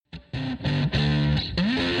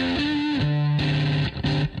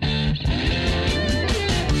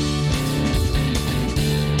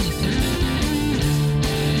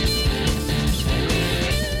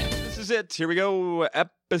right, here we go.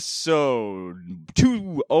 Episode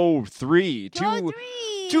 203.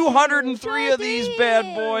 203 of these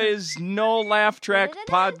bad boys. No Laugh Track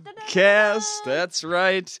Podcast. That's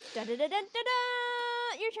right. Your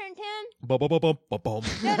turn, Tim. Bum bum bum bum bum.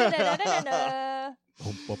 Da-da-da-da-da-da.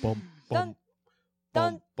 Bum bum bum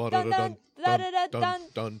Dun, bum. dun, Dun dun, dun dun.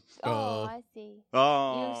 dun. Oh, I see.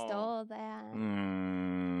 Oh. You stole that.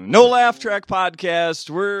 No Laugh Track Podcast.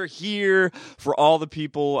 We're here for all the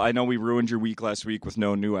people. I know we ruined your week last week with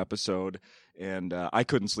no new episode, and I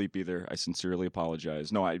couldn't sleep either. I sincerely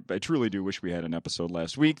apologize. No, I truly do wish we had an episode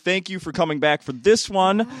last week. Thank you for coming back for this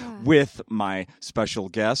one with my special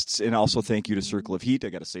guests, and also thank you to Circle of Heat. I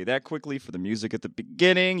got to say that quickly for the music at the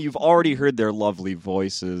beginning. You've already heard their lovely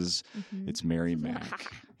voices. It's Mary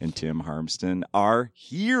Mack and Tim Harmston are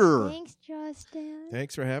here. Thanks, Justin.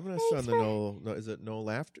 Thanks for having us on the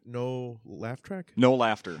no laugh track? No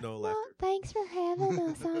laughter. No Well, laughter. thanks for having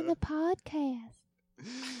us on the podcast.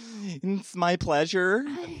 It's my pleasure.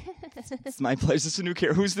 It's my pleasure. Is this a new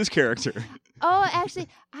character? Who's this character? Oh, actually,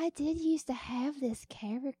 I did used to have this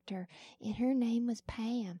character, and her name was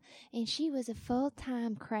Pam, and she was a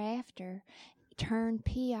full-time crafter turned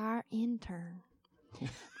PR intern.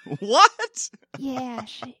 What? Yeah,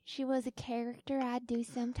 she was a character I'd do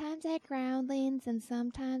sometimes at Groundlings, and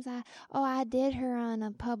sometimes I did her on a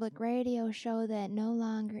public radio show that no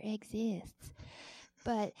longer exists.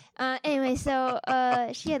 But anyway, so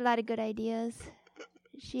she had a lot of good ideas.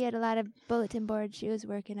 She had a lot of bulletin boards she was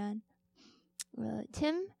working on.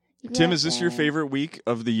 Tim, Is this your favorite week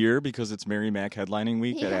of the year because it's Mary Mack headlining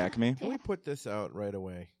week at Acme? Can we put this out right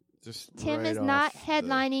away? Just Tim right is not off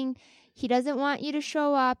headlining. He doesn't want you to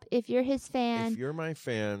show up if you're his fan. If you're my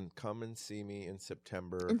fan, come and see me in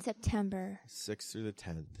September. 6th through the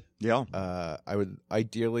 10th. Yeah. I would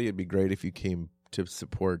ideally it'd be great if you came to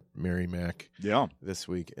support Mary Mack this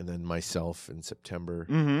week, and then myself in September.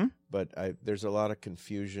 Mm-hmm. But there's a lot of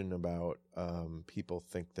confusion about people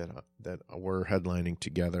think that we're headlining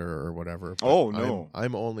together or whatever. But Oh, no.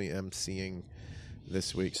 I'm only emceeing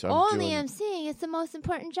this week, so Only emceeing. It's the most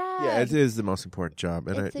important job. Yeah, it is the most important job,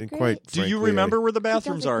 and It's a great- quite. Do you frankly, remember where the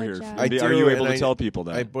bathrooms does a are good here? job. I do, Are you able and to tell people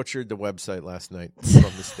that? I butchered the website last night from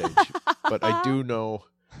the stage, but I do know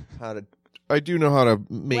how to. I do know how to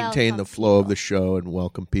maintain Welcome the flow of people. the show and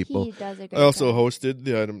welcome people. He does a great I also job. hosted.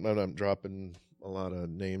 I'm not dropping a lot of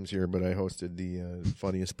names here, but I hosted the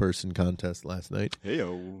funniest person contest last night,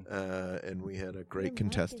 Heyo. and we had a Your great mic is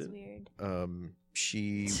contestant. weird.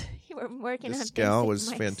 She, You were working on this gal basic was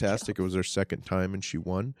mic fantastic. It skills. was her second time, and she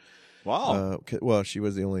won. Wow. Well, she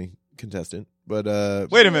was the only contestant, but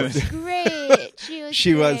Wait a minute. Great.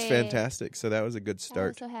 she was great. fantastic. So that was a good I was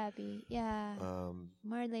start. so happy. Yeah.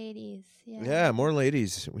 More ladies. Yeah. Yeah, more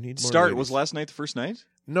ladies. We need more Start. ladies. Was last night the first night?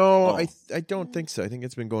 No, Oh. I don't think so. I think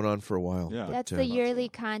it's been going on for a while. Yeah. but, That's the yearly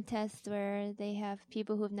contest where they have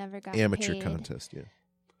people who've never gotten amateur paid contest. Yeah,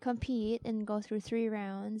 compete and go through 3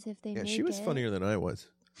 rounds if they yeah. make She was it. funnier than I was.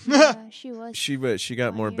 Yeah, she was She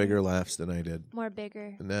got more funnier. bigger laughs than I did, more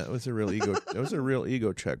bigger. and that was a real ego. That was a real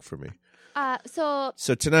ego check for me. So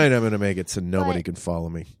So tonight I'm going to make it so nobody But- can follow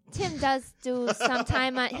me. Tim does do some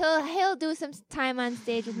time on. He'll do some time on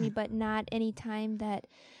stage with me, but not any time that.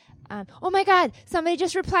 Oh my God! Somebody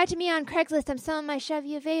just replied to me on Craigslist. I'm selling my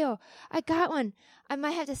Chevy Aveo. I got one. I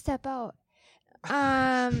might have to step out.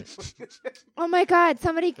 Oh my God!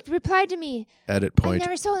 Somebody replied to me. Edit I've point.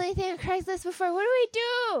 never sold anything on Craigslist before. What do we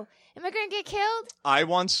do? Am I going to get killed? I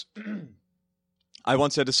once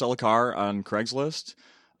had to sell a car on Craigslist.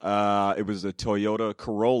 It was a Toyota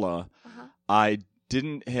Corolla. Uh-huh. I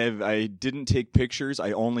didn't take pictures.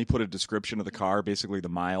 I only put a description of the car, basically the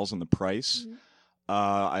miles and the price. Mhm.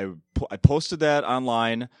 I posted that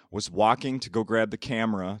online, was walking to go grab the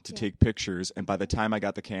camera to Yeah. take pictures, and by the time I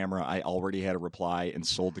got the camera, I already had a reply and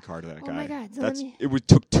sold the car to that Oh guy. my God, so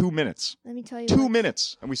Took 2 minutes. Let me tell you. 2 what-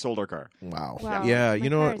 minutes, and we sold our car. Wow. Wow. Yeah, My you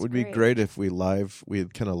know car what is would be great. great if we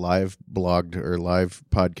had kind of live blogged or live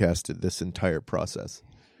podcasted this entire process.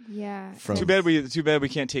 Yeah. From- Too bad we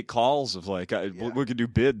can't take calls of we could do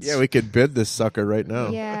bids. Yeah, we could bid this sucker right now.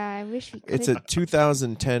 Yeah, I wish we could. It's a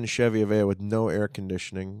 2010 Chevy Aveo with no air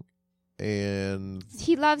conditioning, and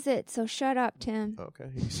He loves it, so shut up, Tim. okay,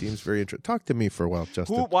 he seems very interested. Talk to me for a while,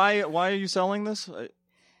 Justin. Why are you selling this?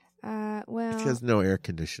 Well, It has no air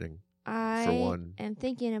conditioning. I one. am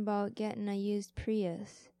thinking about getting a used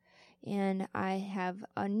Prius, and I have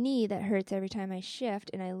a knee that hurts every time I shift,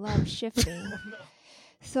 and I love shifting.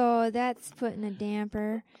 So that's putting a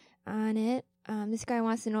damper on it. This guy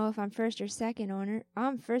wants to know if I'm first or second owner.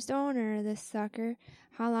 I'm first owner of this sucker.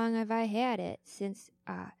 How long have I had it? Since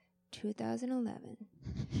 2011.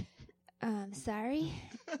 Sorry,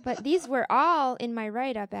 but these were all in my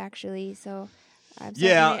write-up, actually, so I'm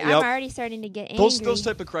already starting to get angry. Those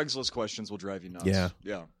type of Craigslist questions will drive you nuts.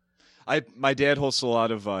 Yeah. My dad hosts a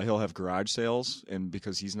lot of, he'll have garage sales, and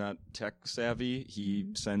because he's not tech savvy, he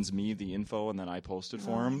sends me the info, and then I post it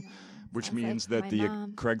for him, which means that the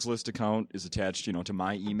Craigslist account is attached, to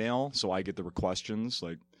my email, so I get the questions,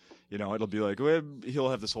 like, it'll be like, he'll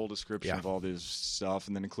have this whole description of all this stuff,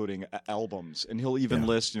 and then including albums. And he'll even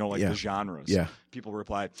list, the genres. Yeah. People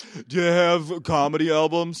reply, do you have comedy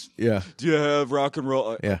albums? Yeah. Do you have rock and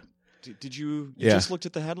roll? Yeah. Did you just looked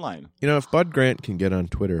at the headline. If Bud Grant can get on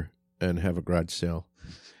Twitter and have a garage sale,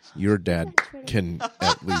 your dad can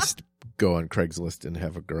at least go on Craigslist and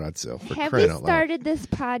have a garage sale. Have we started this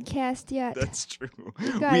podcast yet? That's true.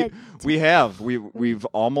 We have. We've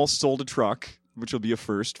almost sold a truck, which will be a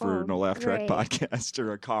first for No Laugh Track podcast,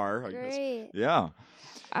 or a car. Great. Yeah.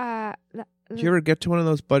 Did you ever get to one of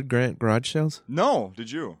those Bud Grant garage sales? No. Did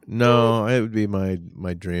you? No, it would be my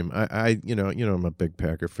dream. I'm a big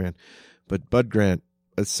Packer fan, but Bud Grant,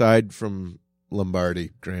 aside from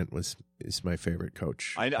Lombardi, Grant is my favorite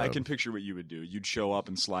coach. I can picture what you would do. You'd show up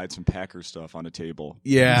and slide some Packer stuff on a table.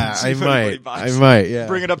 Yeah, I might. Yeah,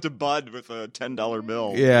 bring it up to Bud with a $10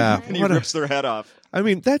 bill. Yeah, and he rips their head off. I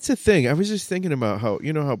mean, that's the thing. I was just thinking about how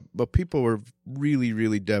people were really,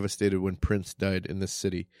 really devastated when Prince died in this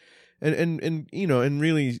city, and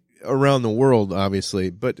really around the world, obviously,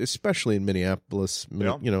 but especially in Minneapolis,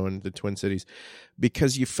 in the Twin Cities,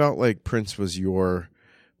 because you felt like Prince was your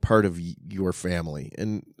part of your family.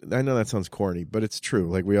 And I know that sounds corny, but it's true.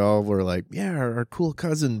 Like, we all were like, yeah, our cool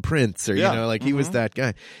cousin Prince, or he was that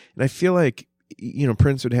guy. And I feel like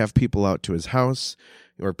Prince would have people out to his house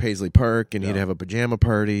or Paisley Park, and he'd have a pajama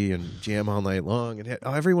party and jam all night long, and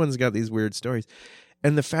everyone's got these weird stories.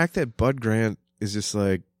 And the fact that Bud Grant is just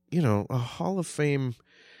like, a Hall of Fame,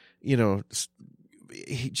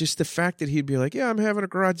 just the fact that he'd be like, yeah, I'm having a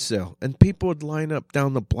garage sale, and people would line up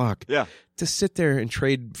down the block to sit there and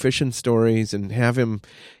trade fishing stories, and have him,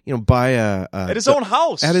 buy at his own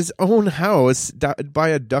house. At his own house, buy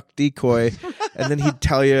a duck decoy, and then he'd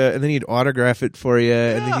tell you, and then he'd autograph it for you,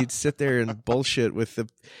 and then he'd sit there and bullshit with the.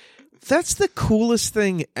 That's the coolest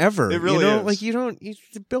thing ever. It really is. Like,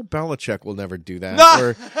 Bill Belichick will never do that,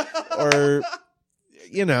 or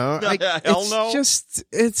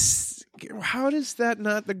it's. How does that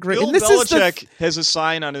not the great? Bill Belichick has a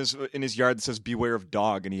sign in his yard that says "Beware of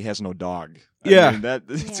dog," and he has no dog. I mean, that's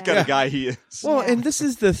the kind of guy he is. Well, and this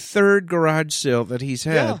is the third garage sale that he's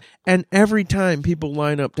had, and every time people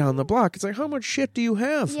line up down the block, it's like, how much shit do you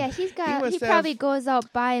have? Yeah, he probably goes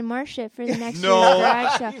out buying more shit for the next year's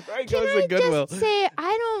garage sale. Can I just say,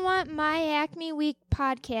 I don't want my Acme Week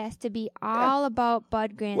podcast to be all about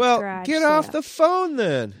Bud Grant's garage sale. Well, get off the phone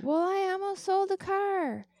then. Well, I almost sold a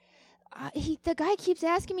car. The guy keeps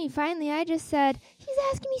asking me. Finally, I just said, he's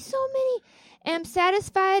asking me so many. Am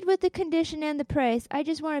satisfied with the condition and the price. I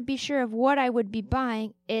just want to be sure of what I would be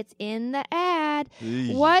buying. It's in the ad.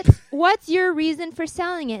 What's your reason for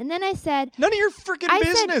selling it? And then I said, none of your freaking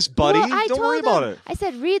business, buddy. Don't worry about it. I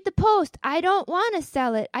said, read the post. I don't want to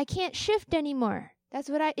sell it. I can't shift anymore. That's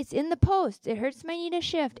what it's in the post. It hurts my knee to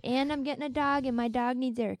shift, and I'm getting a dog, and my dog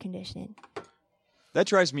needs air conditioning. That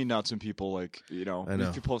drives me nuts when people, if you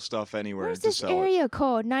post stuff anywhere. Where's this area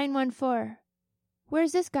code, 914?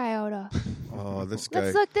 Where's this guy out of? Oh, this guy.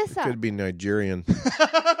 Let's look this up. Could be Nigerian. Is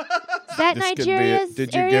that Nigeria's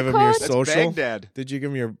Did you area give him code? your social? That's Baghdad. Did you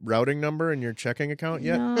give him your routing number and your checking account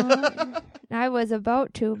yet? No, I was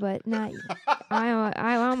about to, but not.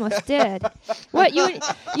 I almost did. What,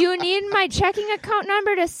 you need my checking account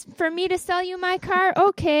number for me to sell you my car?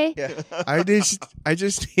 Okay. Yeah. I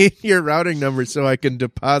just need your routing number so I can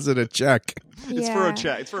deposit a check. It's for a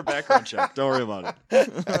check. It's for a background check. Don't worry about it.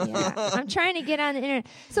 I'm trying to get on the internet.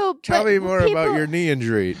 So tell me more about your knee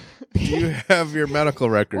injury. Do you have your medical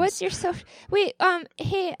records? What's your social? Wait.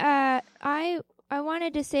 Hey. I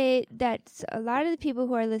wanted to say that a lot of the people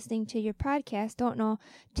who are listening to your podcast don't know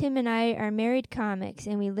Tim and I are married comics,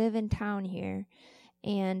 and we live in town here,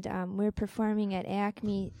 and we're performing at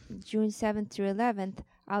Acme June 7th through 11th.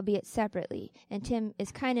 Albeit separately. And Tim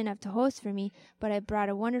is kind enough to host for me, but I brought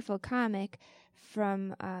a wonderful comic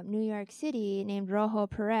from New York City named Rojo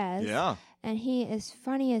Perez. Yeah. And he is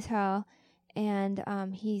funny as hell, and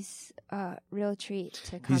he's a real treat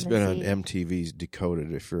to come He's been on MTV's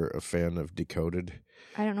Decoded, if you're a fan of Decoded.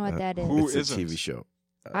 I don't know what that is. Who it's isn't? A TV show.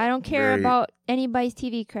 I don't care about anybody's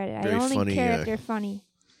TV credit. I only care if they're funny.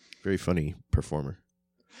 Very funny performer.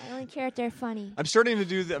 I only care if they're funny. I'm starting to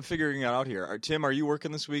do that. I'm figuring it out here. Tim, are you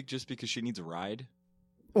working this week just because she needs a ride?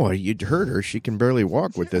 Well, you'd heard her. She can barely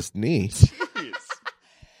walk with this knee.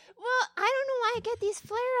 Well, I get these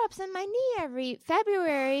flare-ups in my knee every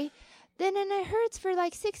February. Then it hurts for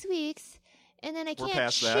like 6 weeks, and then I We're can't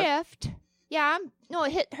past that. shift. Yeah,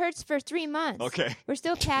 it hurts for 3 months. Okay. We're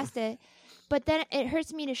still past it. But then it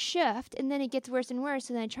hurts me to shift, and then it gets worse and worse,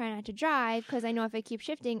 so then I try not to drive, because I know if I keep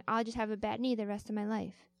shifting, I'll just have a bad knee the rest of my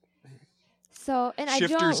life. So, and I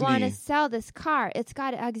Shifter's don't want knee. to sell this car. It's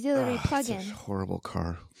got an auxiliary It's plug-in. a horrible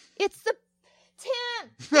car. It's the... Tim!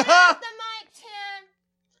 Get off the mic, Tim!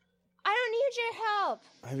 I don't need your help.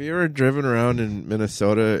 Have you ever driven around in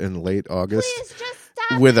Minnesota in late August Please just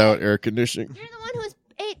stop without it. air conditioning? You're the one who's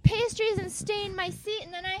ate pastries and stained my seat,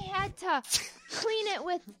 and then I had to clean it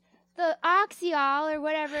with the Oxyol or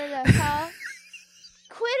whatever the hell.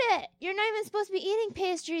 Quit it. You're not even supposed to be eating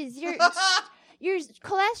pastries. Your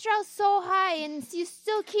cholesterol's so high, and you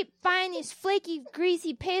still keep buying these flaky,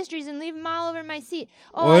 greasy pastries and leave them all over my seat.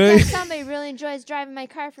 Oh, I guess somebody really enjoys driving my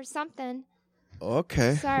car for something.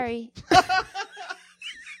 Okay. Sorry.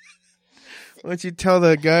 Why don't you tell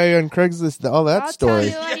the guy on Craigslist all that I'll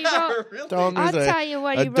story? tell you what he wrote. Tell him I'll there's tell you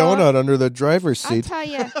what a he wrote. donut under the driver's I'll seat tell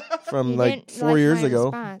you. from He like didn't 4 like years my ago.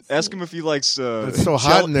 response. Ask him if he likes. It's so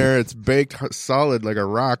hot in there; it's baked solid like a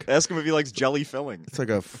rock. Ask him if he likes jelly filling. It's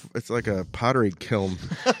like a pottery kiln.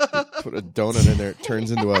 Put a donut in there; it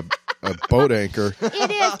turns into a boat anchor.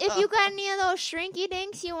 It is. If you got any of those shrinky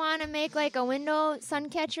dinks you want to make like a window sun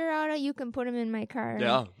catcher out of, you can put them in my car.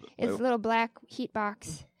 Yeah. It's a little black heat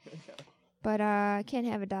box. But I can't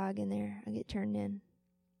have a dog in there. I'll get turned in.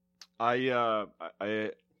 I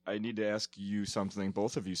need to ask you something,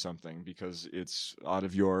 both of you something, because it's out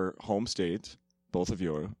of your home state, both of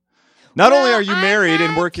you. Not only are you married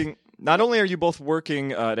and working, not only are you both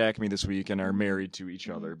working at Acme this week and are married to each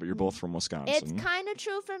other, but you're both from Wisconsin. It's kind of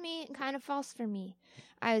true for me and kind of false for me.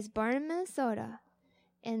 I was born in Minnesota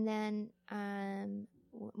and then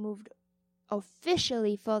moved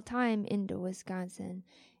officially full-time into Wisconsin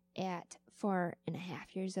at 4.5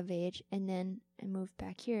 years of age, and then I moved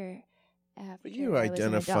back here after But you I was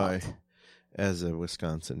an identify adult. as a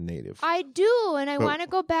Wisconsin native. I do, and I But- want to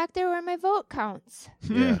go back there where my vote counts.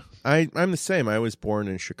 Yeah, I'm the same. I was born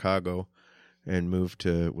in Chicago and moved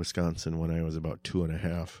to Wisconsin when I was about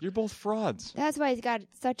 2.5. You're both frauds. That's why he's got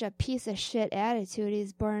such a piece of shit attitude.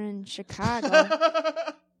 He's born in Chicago.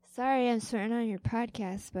 Sorry, I'm swearing on your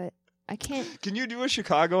podcast, but I can't. Can you do a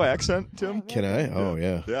Chicago accent, Tim? Can I? Oh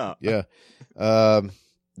yeah, Yeah. yeah.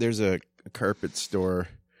 There's a carpet store,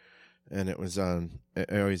 and it was on.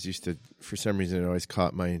 I always used to, for some reason, it always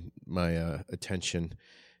caught my attention.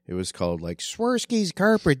 It was called like Swirsky's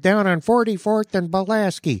Carpet down on 44th and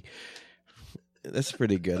Pulaski. That's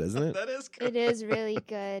pretty good, isn't it? That is good. It is really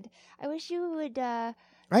good. I wish you would.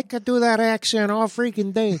 I could do that accent all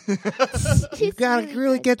freaking day. You gotta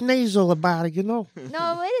really get nasal about it, you know.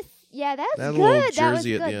 No, it is. Yeah, that's That good. little That was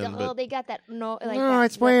Jersey good. at the end, but- They got that. No, like No, that,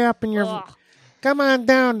 it's way up in your. Ugh. Come on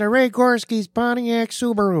down to Ray Gorski's Pontiac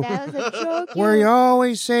Subaru, That was a joke. where you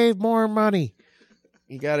always save more money.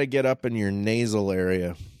 You got to get up in your nasal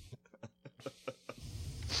area.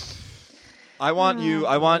 I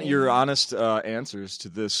want your honest answers to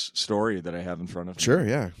this story that I have in front of me. Sure,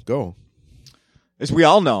 yeah, go. As we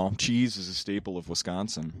all know, cheese is a staple of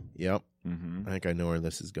Wisconsin. Yep, Mm-hmm. I think I know where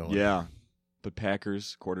this is going. Yeah, but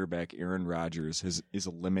Packers quarterback Aaron Rodgers is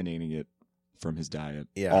eliminating it from his diet.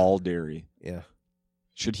 Yeah. All dairy. Yeah.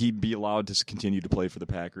 Should he be allowed to continue to play for the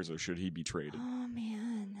Packers, or should he be traded? Oh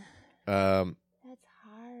man, Um, that's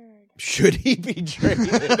hard. should he be traded?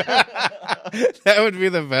 That would be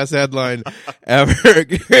the best headline ever.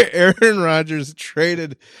 Aaron Rodgers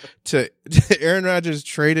traded to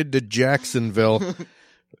Jacksonville.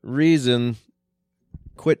 Reason: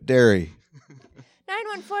 quit dairy.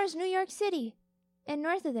 914 is New York City, and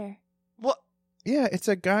north of there. What? Yeah, it's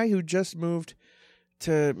a guy who just moved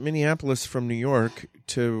to Minneapolis from New York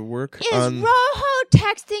to work Is on. Rojo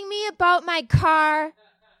texting me about my car?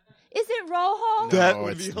 Is it Rojo? That No,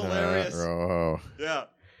 would be it's not, hilarious. Rojo. Yeah.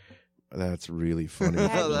 That's really funny.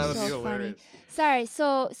 That'd be That would be so hilarious. funny. Sorry,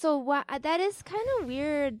 so what? That is kind of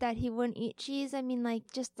weird that he wouldn't eat cheese. I mean, like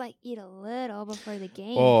just like eat a little before the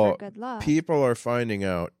game Oh, for good luck. People are finding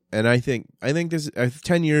out, and I think this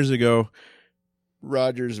 10 years ago,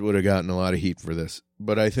 Rodgers would have gotten a lot of heat for this,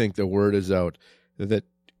 but I think the word is out that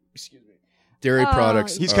dairy Oh,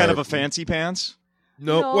 products. He's kind are- of a fancy pants.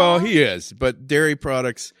 No. Well, he is, but dairy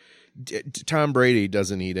products. Tom Brady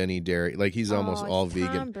doesn't eat any dairy. Like he's almost it's all Tom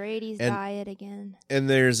vegan. Brady's And- diet again. And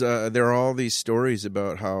there are all these stories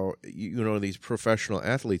about how these professional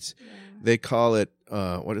athletes, Yeah. they call it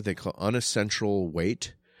what do they call unessential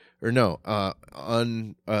weight, or no,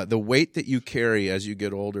 the weight that you carry as you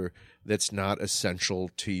get older that's not essential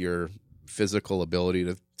to your physical ability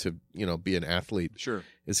to be an athlete Sure.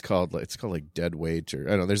 is called like dead weight, or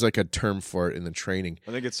I don't know. There's like a term for it in the training.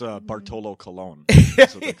 I think it's Bartolo Colon.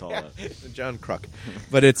 That's what they call that. John Kruk.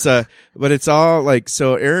 But it's all like,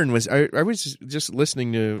 so Aaron was, I was just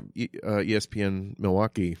listening to ESPN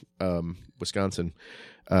Milwaukee, Wisconsin.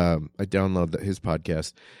 I downloaded his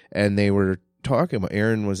podcast, and they were talking about,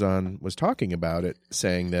 Aaron was talking about it,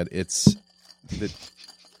 saying that it's that.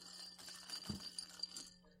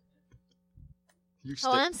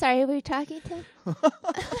 I'm sorry. Who were you talking to?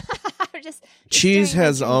 I'm just Cheese stirring my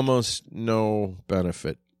has drink. almost no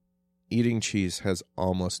benefit. Eating cheese has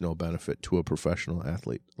almost no benefit to a professional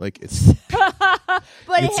athlete. Like it's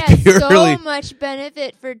but It's it has purely- so much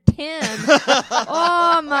benefit for Tim.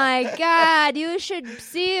 Oh my God! You should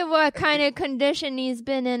see what kind of condition he's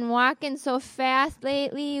been in. Walking so fast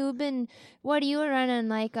lately. What are you running,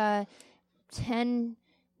 like a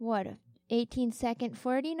 18-second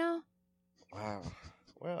 40 now? wow.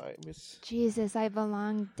 Well, I was Jesus, I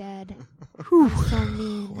belong dead. I'm so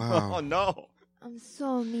mean. wow. Oh no! I'm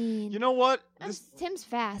so mean. You know what? Tim's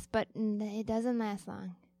fast, but it doesn't last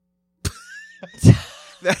long.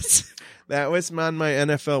 That was on my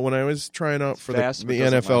NFL when I was trying out for Fast, the but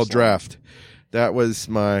doesn't NFL last draft. That was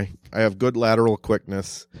I have good lateral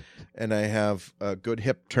quickness, and I have a good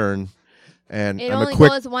hip turn, and It I'm only a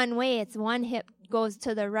quick. goes one way. It's one hip goes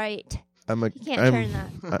to the right. I'm a You can't turn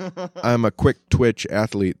that. I'm a quick twitch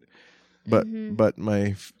athlete, but Mhm. but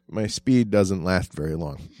my speed doesn't last very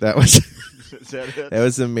long. That was Is that it? that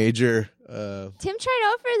was a major. Tim tried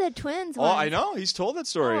out for the Twins. Oh, I know. He's told that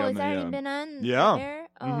story. Oh, on it's the, already been on yeah. there?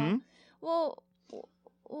 Oh. Mhm.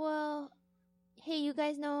 Well, hey, you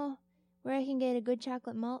guys know where I can get a good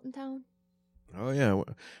chocolate malt in town? Oh yeah,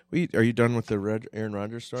 are you done with the Aaron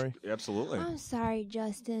Rodgers story? Absolutely. I'm sorry,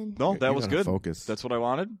 Justin. No, that You was gotta good. Focus. That's what I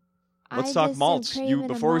wanted. Let's I talk just am malts. You craving a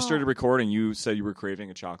before we started malt. recording, you said you were craving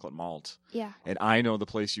a chocolate malt, Yeah. and I know the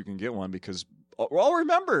place you can get one because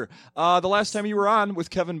remember the last time you were on with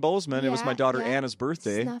Kevin Bozeman, it was Yeah, my daughter yeah. Anna's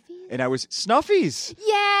birthday, Snuffies? and I was Snuffies,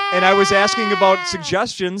 Yeah. and I was asking about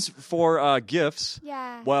suggestions for gifts.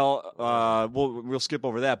 Yeah. Well, we'll skip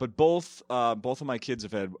over that. But both of my kids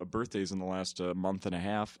have had birthdays in the last month and a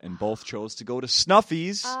half, and both chose to go to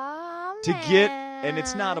Snuffies Oh, to man. get. And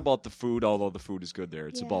it's not about the food, although the food is good there.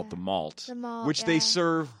 It's Yeah. about the malt, The malt, which yeah. they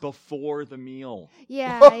serve before the meal.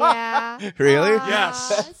 Yeah, yeah. Really? Aw,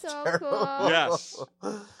 Yes. So cool. Yes,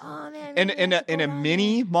 Oh, man. and maybe I should a go down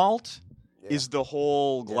mini malt Yeah. is the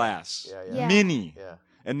whole glass. Yeah. Mini. Yeah.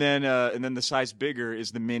 And then the size bigger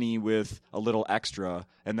is the mini with a little extra,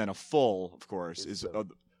 and then a full, of course, is the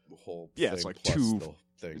whole yeah, it's thing like plus two. the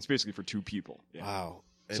thing. It's basically for two people. Yeah. Wow.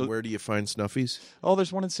 And So- where do you find Snuffies? Oh,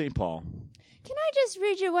 there's one in St. Paul. Can I just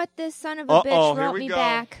read you what this son of a Uh-oh, bitch here wrote we me go.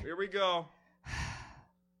 back? Here we go.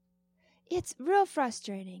 It's real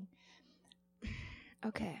frustrating.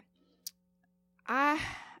 Okay.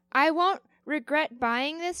 I won't regret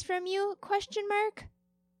buying this from you? ?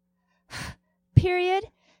 Period.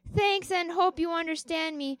 Thanks and hope you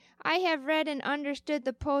understand me. I have read and understood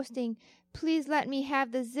the posting. Please let me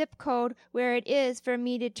have the zip code where it is for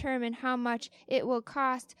me to determine how much it will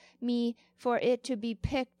cost me for it to be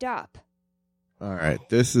picked up. All right,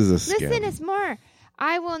 this is a scam. Listen, it's more.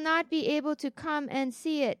 I will not be able to come and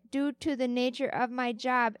see it due to the nature of my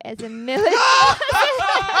job as a military.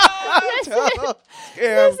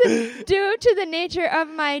 Listen, due to the nature of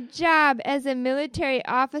my job as a military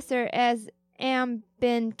officer, as am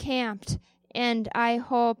been camped, and I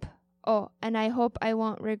hope I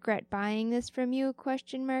won't regret buying this from you? ?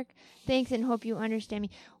 Thanks, and hope you understand me.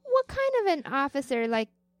 What kind of an officer? Like,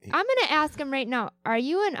 I'm gonna ask him right now. Are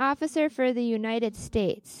you an officer for the United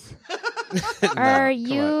States? Are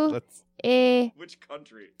you a Which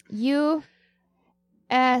country? U.S.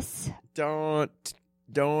 Don't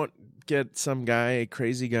get some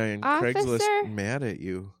crazy guy on Officer? Craigslist mad at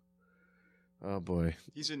you. Oh boy.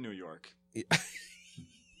 He's in New York. ?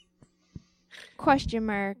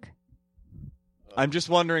 I'm just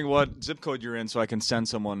wondering what zip code you're in so I can send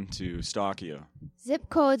someone to stalk you. Zip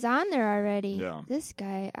code's on there already. Yeah. This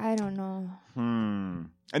guy, I don't know.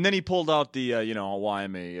 And then he pulled out the, why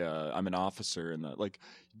I'm an officer, and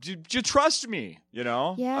do you trust me?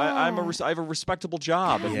 Yeah. I have a respectable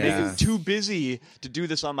job. God, I'm Yeah. too busy to do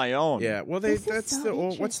this on my own. Yeah, well, This is that's so the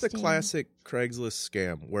what's the interesting. classic Craigslist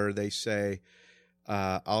scam where they say,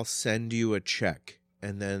 "I'll send you a check,"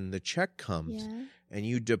 and then the check comes, Yeah. and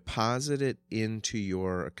you deposit it into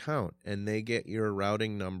your account, and they get your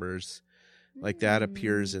routing numbers. Like that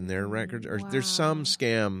appears in their records, or there's some Wow.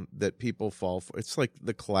 scam that people fall for. It's like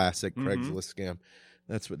the classic Mhm. Craigslist scam.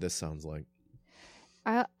 That's what this sounds like.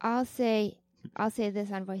 I'll say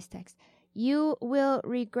this on voice text. You will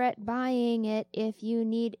regret buying it if you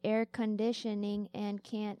need air conditioning and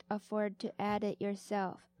can't afford to add it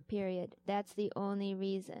yourself. Period. That's the only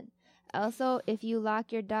reason. Also, if you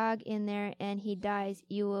lock your dog in there and he dies,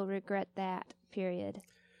 you will regret that. Period.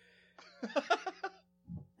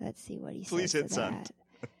 Let's see what he Please says hit to send. that.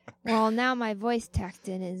 Well, now my voice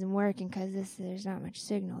texting isn't working because there's not much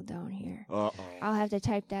signal down here. Uh-oh. I'll have to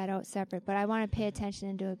type that out separate, but I want to pay attention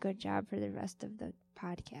and do a good job for the rest of the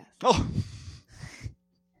podcast. Oh.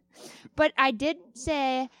 But I did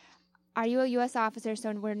say, are you a U.S. officer?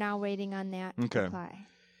 So we're now waiting on that Okay. reply.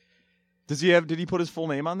 Did he put his full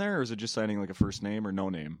name on there, or is it just signing like a first name or no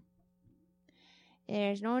name?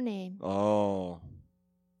 There's no name, Oh.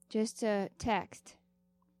 just a text.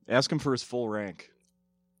 Ask him for his full rank.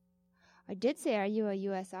 I did say, are you a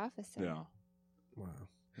U.S. officer? Yeah. Wow.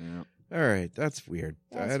 Yeah. All right, that's weird.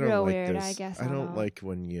 That's I don't real like weird, this. I guess I I'll don't know. like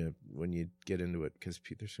when you get into it because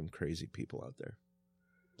there's some crazy people out there.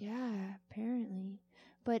 Yeah, apparently.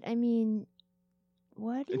 But, I mean,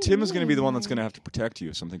 what do And you Tim is going to be the mean, one that's going to like- have to protect you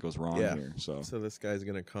if something goes wrong Yeah. here. So. So this guy's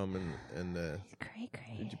gonna come and Cray,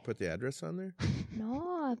 cray. did you put the address on there?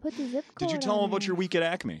 No, I put the zip code Did you tell him on about your there. week at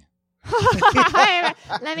Acme?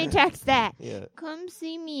 Let me text that. Yeah. Come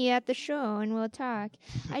see me at the show and we'll talk.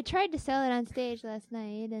 I tried to sell it on stage last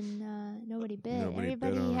night and nobody bid. Nobody bid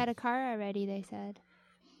Everybody on it. had a car already, they said.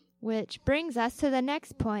 Which brings us to the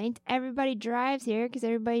next point. Everybody drives here because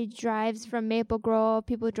everybody drives from Maple Grove.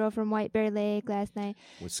 People drove from White Bear Lake last night.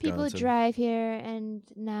 Wisconsin. People drive here, and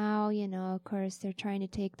now, of course, they're trying to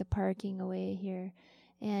take the parking away here.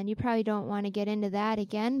 And you probably don't want to get into that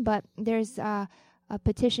again, but there's a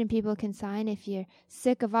petition people can sign if you're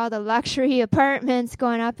sick of all the luxury apartments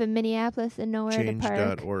going up in Minneapolis and nowhere to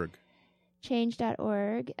park. Change.org.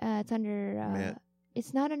 Change.org. It's under... Matt.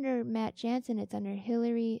 It's not under Matt Jansen. It's under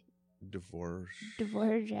Hillary Divorce.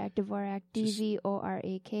 Dvorak, Just-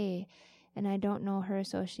 Dvorak. And I don't know her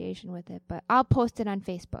association with it, but I'll post it on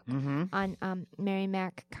Facebook Mm-hmm. on Mary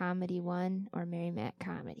Mac Comedy 1 or Mary Mac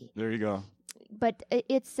Comedy. There you go. But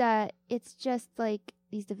it's just like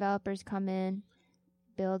these developers come in,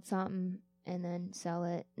 build something, and then sell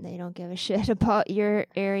it. They don't give a shit about your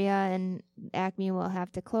area, and Acme will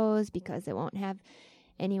have to close because it won't have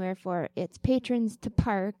anywhere for its patrons to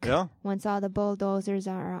park Yeah. once all the bulldozers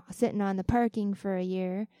are sitting on the parking for a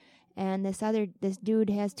year. And this dude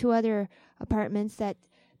has 2 other apartments that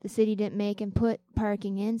the city didn't make and put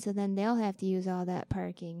parking in, so then they'll have to use all that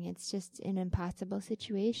parking. It's just an impossible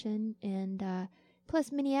situation. And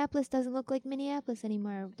plus, Minneapolis doesn't look like Minneapolis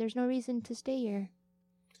anymore. There's no reason to stay here.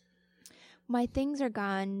 My things are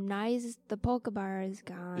gone. Nice, the polka bar is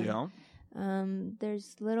gone. Yeah.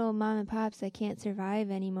 There's little mom and pops that can't survive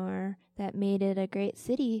anymore that made it a great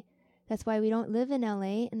city. That's why we don't live in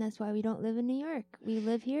LA, and that's why we don't live in New York. We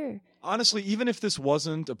live here. Honestly, even if this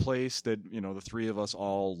wasn't a place that, the three of us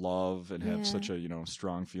all love and Yeah. have such a,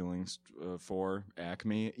 strong feelings for,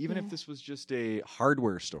 Acme, even if Yeah. this was just a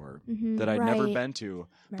hardware store Mm-hmm. that I'd never been to,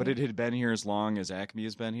 but Right. it had been here as long as Acme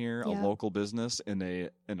has been here, Yep. a local business in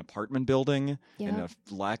an apartment building, and Yep.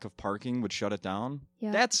 a lack of parking would shut it down.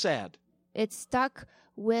 Yep. That's sad. It's stuck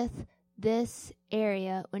with this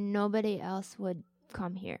area when nobody else would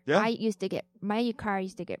come here. Yeah. My car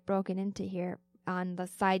used to get broken into here on the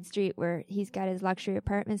side street where he's got his luxury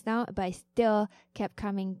apartments now, but I still kept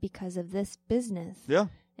coming because of this business. Yeah.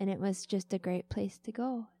 And it was just a great place to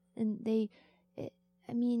go. And they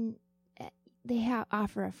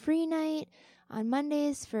offer a free night on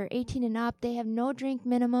Mondays for 18 and up. They have no drink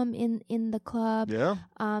minimum in the club. Yeah.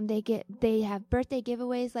 They have birthday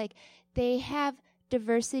giveaways. Like, they have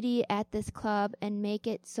diversity at this club and make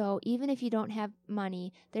it so even if you don't have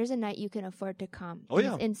money, there's a night you can afford to come. Oh,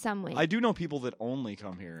 yeah. In some way. I do know people that only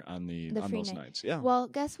come here on The on free those night. nights. Yeah. Well,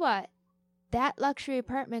 guess what? That luxury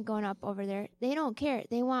apartment going up over there, they don't care.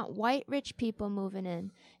 They want white rich people moving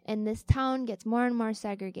in. And this town gets more and more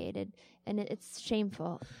segregated. And it's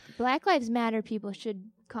shameful. Black Lives Matter people should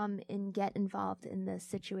come and get involved in this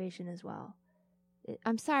situation as well.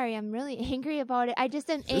 I'm sorry, I'm really angry about it. I just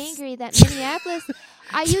am angry that Minneapolis.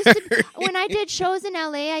 When I did shows in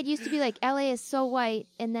LA, I used to be like, LA is so white,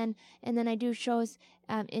 and then I do shows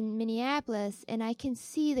in Minneapolis, and I can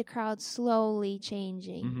see the crowd slowly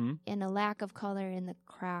changing Mhm. and a lack of color in the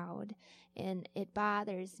crowd, and it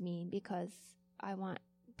bothers me because I want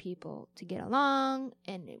people to get along,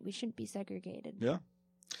 and we shouldn't be segregated. Yeah.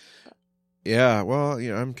 Yeah, well,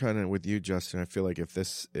 I'm kind of with you, Justin. I feel like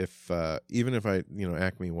even if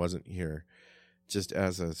Acme wasn't here, just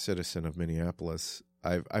as a citizen of Minneapolis,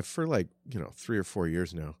 I've for 3 or 4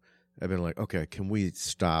 years now, I've been like, okay, can we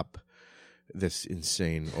stop this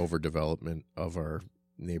insane overdevelopment of our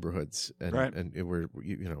neighborhoods, and Right. and we're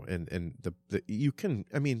and the you can,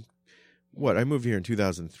 I mean, what, I moved here in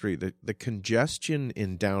 2003. The congestion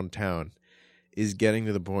in downtown is getting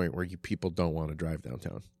to the point where people don't want to drive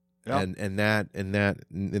downtown. Yeah. And that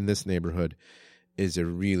in this neighborhood is a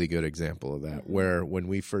really good example of that, where when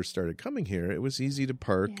we first started coming here, it was easy to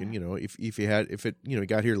park, and if you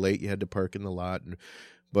got here late, you had to park in the lot,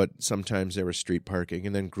 but sometimes there was street parking,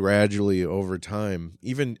 and then gradually over time,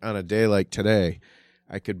 even on a day like today,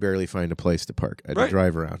 I could barely find a place to park. I had to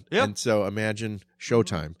drive around. Yep. And so imagine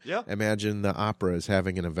Showtime. Yep. Imagine the opera is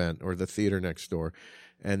having an event, or the theater next door.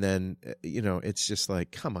 And then, it's just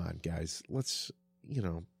like, come on, guys, let's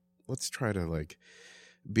try to like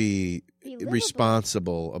be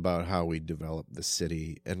responsible about how we develop the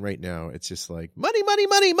city. And right now it's just like money.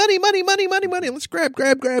 Let's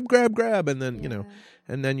grab. And then,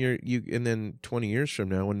 and then 20 years from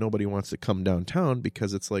now, when nobody wants to come downtown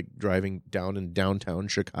because it's like driving down in downtown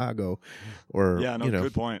Chicago or,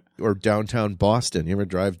 good point. or downtown Boston. You ever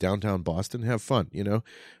drive downtown Boston? Have fun,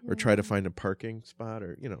 or try to find a parking spot,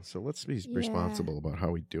 or, so let's be responsible about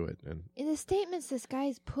how we do it. And the statements this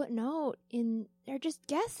guy's putting out they're just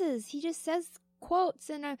guesses. He just says quotes,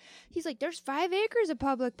 and he's like, there's 5 acres of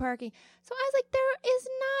public parking. So I was like, there is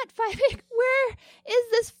not 5 acres. Where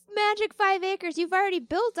is this magic 5 acres? You've already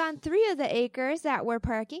built on 3 of the acres that we're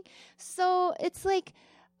parking. So it's like,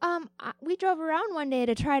 we drove around one day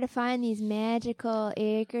to try to find these magical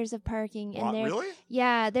acres of parking. And Really?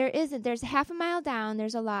 Yeah, there isn't. There's half a mile down.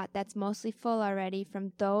 There's a lot that's mostly full already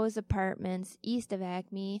from those apartments east of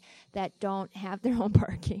Acme that don't have their own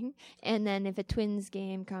parking. And then if a Twins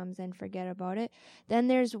game comes, then forget about it. Then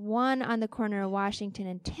there's one on the corner of Washington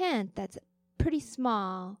and 10th that's pretty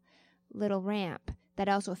small little ramp that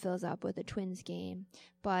also fills up with a Twins game.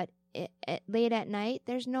 But late at night,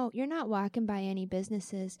 you're not walking by any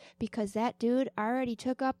businesses because that dude already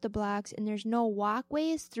took up the blocks, and there's no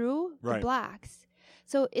walkways through the blocks.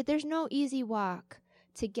 So there's no easy walk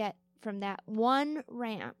to get from that one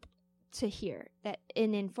ramp to here.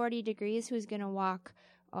 In 40 degrees, who's going to walk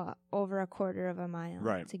over a quarter of a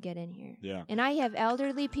mile to get in here? Yeah. And I have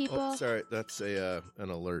elderly people. Oh, sorry, that's an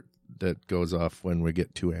alert that goes off when we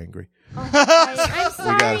get too angry. I'm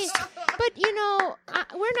sorry. But,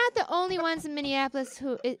 we're not the only ones in Minneapolis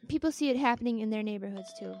who people see it happening in their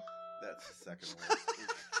neighborhoods, too. That's the second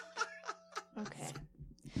one. Okay.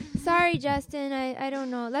 Sorry, Justin. I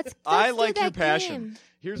don't know. Let's I do like that your passion. game.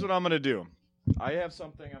 Here's what I'm going to do. I have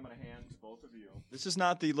something I'm going to hand to both of you. This is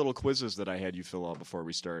not the little quizzes that I had you fill out before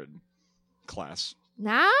we started class.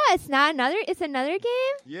 Nah, it's not another. It's another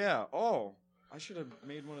game? Yeah. Oh. I should have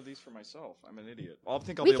made one of these for myself. I'm an idiot. I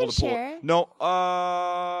think I'll We be able can to pull share. it.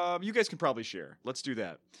 No, you guys can probably share. Let's do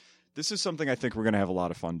that. This is something I think we're going to have a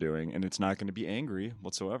lot of fun doing, and it's not going to be angry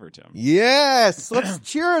whatsoever, Tim. Yes, let's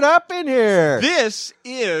cheer it up in here. This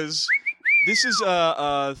is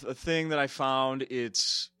a thing that I found.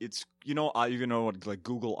 It's you know what like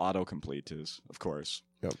Google autocomplete is, of course.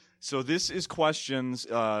 Yep. So this is questions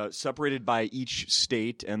separated by each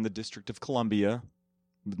state and the District of Columbia.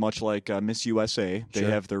 Much like Miss USA, they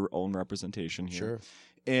have their own representation here. Sure.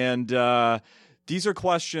 And these are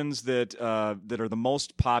questions that are the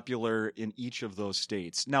most popular in each of those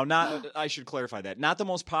states. Now, I should clarify that. Not the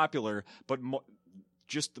most popular, but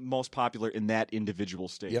just the most popular in that individual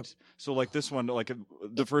state. Yep. So like this one, like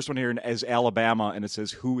the first one here is Alabama, and it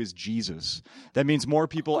says, who is Jesus? That means more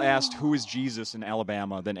people asked who is Jesus in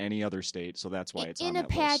Alabama than any other state, so that's why it's on that in a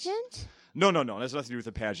pageant? list. No. It has nothing to do with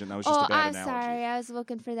the pageant. That was just a bad I'm analogy. sorry. I was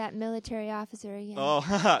looking for that military officer again.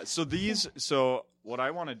 Oh, so what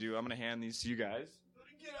I want to do, I'm going to hand these to you guys.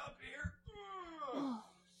 Get up here.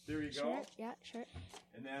 There you go. Sure. Yeah, sure.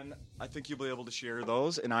 And then I think you'll be able to share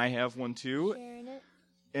those, and I have one too. Sharing it.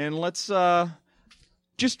 And let's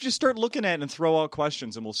just start looking at it and throw out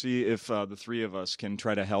questions, and we'll see if the three of us can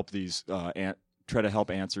try to help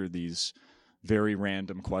answer these very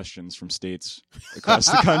random questions from states across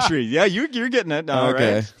the country. Yeah, you're getting it now,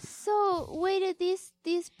 Okay. right? So, wait,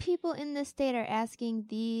 these people in the state are asking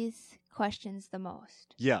these questions the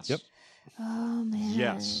most? Yes. Yep. Oh, man.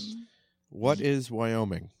 Yes. What is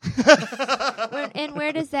Wyoming? And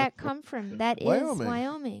where does that come from? That is Wyoming.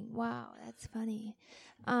 Wyoming. Wow, that's funny.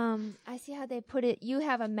 I see how they put it. You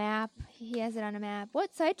have a map. He has it on a map.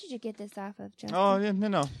 What site did you get this off of, Justin? Oh, yeah,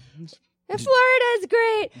 no. Florida is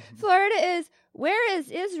great. Florida is, where is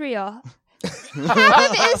Israel?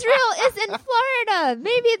 Half of Israel is in Florida.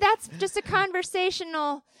 Maybe that's just a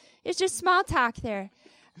conversational, it's just small talk there.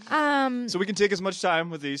 So we can take as much time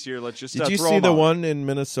with these here. Let's just Did you throw see them the out. one in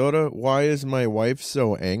Minnesota? Why is my wife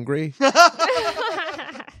so angry?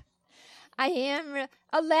 I am.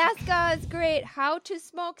 Alaska is great. How to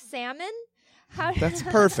smoke salmon? That's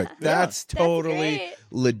perfect. That's totally great.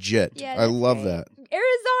 legit. Yeah, I that's love great. that.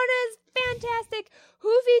 Arizona is fantastic.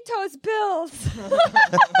 Who vetoes bills?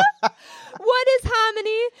 What is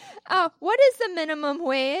hominy? What is the minimum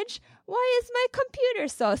wage? Why is my computer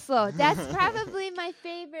so slow? That's probably my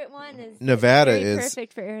favorite one. Nevada very is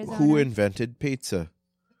perfect for Arizona. Who invented pizza?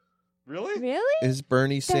 Really? Really? Is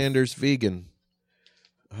Bernie Sanders vegan?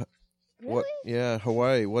 Really? What? Yeah,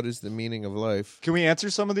 Hawaii. What is the meaning of life? Can we answer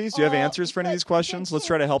some of these? Do you have answers for any of these questions? Let's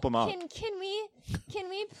try to help them out. Can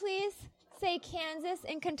we please say Kansas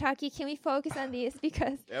and Kentucky? Can we focus on these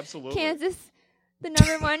because Absolutely. Kansas, the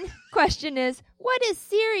number one question is, what is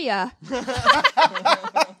Syria?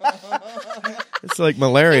 It's like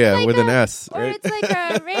malaria It's like with an S, Or right? it's like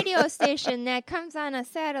a radio station that comes on a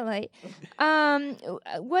satellite. And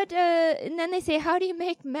then they say, how do you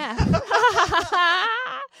make meth?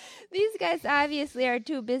 These guys obviously are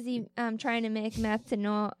too busy trying to make meth to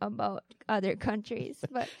know about other countries.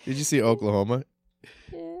 But Did you see Oklahoma?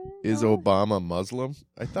 Is no. Obama Muslim?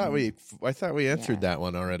 I thought we answered Yeah. that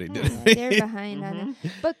one already, Yeah, didn't we? they're behind on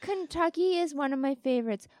it. But Kentucky is one of my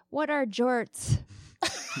favorites. What are jorts?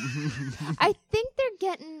 I think they're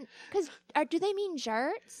getting do they mean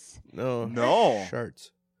jarts? No. No. Sharts.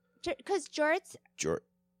 Because jorts Jort.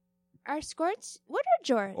 are skorts. What are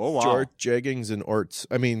jorts? Oh wow. Jort, jeggings, and orts.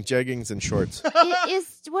 I mean, jeggings and shorts.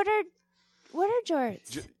 What are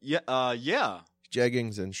jorts? Yeah.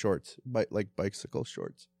 Jeggings and shorts. Like bicycle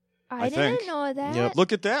shorts. I think. didn't know that. Yep.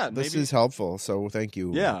 Look at that. This Maybe- is helpful, so thank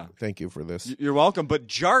you. Yeah. Thank you for this. You're welcome. But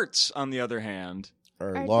jarts, on the other hand,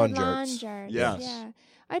 Or Are lawn the jarts. jarts. Yes. Yeah.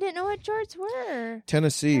 I didn't know what jorts were.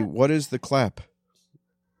 Tennessee, Yeah. what is the clap?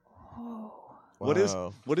 Oh. what is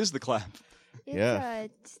Wow. the clap? It's Yeah.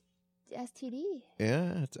 STD.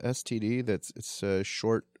 Yeah, it's STD. It's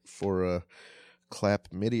short for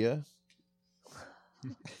chlamydia.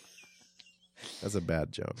 That's a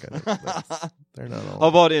bad joke. They're not all. How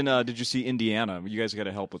about in? Did you see Indiana? You guys got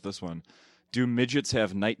to help with this one. Do midgets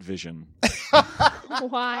have night vision?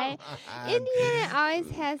 Why? Indiana always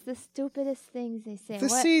has the stupidest things they say.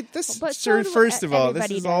 This, What- see, this, but sir, so do- first of all, this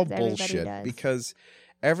everybody is all does, everybody bullshit does. because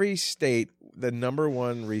every state, the number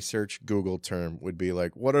one research Google term would be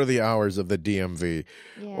like, what are the hours of the DMV?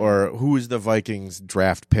 Yeah. Or who is the Vikings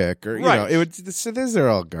draft pick? Or, you Right. know, it would, so these are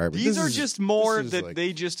all garbage. These This are is- just more this is that like-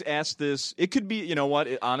 they just asked this. It could be, you know what?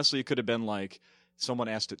 Honestly, it could have been like someone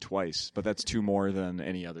asked it twice, but that's two more than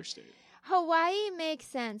any other state. Hawaii makes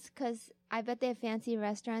sense because I bet they have fancy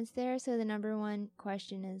restaurants there. So the number one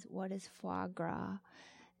question is, what is foie gras?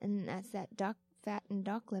 And that's that fattened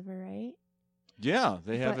duck liver, right? Yeah,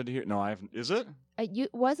 they have But- it here. No, I haven't. Is it?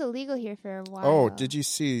 It was illegal here for a while. Oh, did you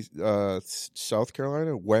see South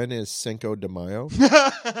Carolina? When is Cinco de Mayo?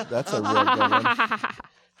 That's a real good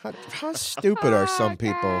one. How stupid are some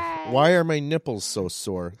people? God. Why are my nipples so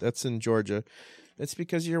sore? That's in Georgia. It's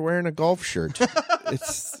because you're wearing a golf shirt.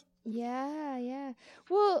 It's Yeah.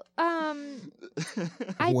 Well,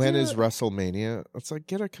 when do- is WrestleMania? It's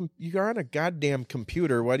like you're on a goddamn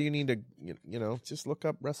computer. Why do you need to just look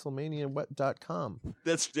up WrestleMania.com?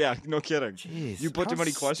 That's no kidding. Jeez, You put how too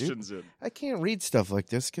many stupid. questions in. I can't read stuff like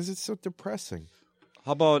this because it's so depressing.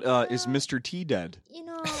 How about is Mr. T dead?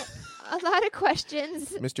 a lot of questions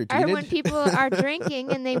Mr. are T when people are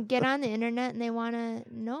drinking and they get on the internet and they want to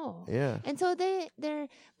know. Yeah. And so they're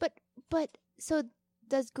but so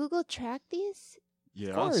does Google track these? Yes.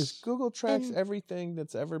 Of course, Google tracks And- everything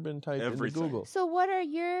that's ever been typed into Everything. Google. So what are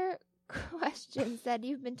your questions that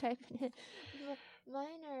you've been typing in?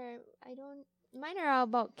 Mine are all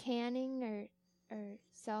about canning or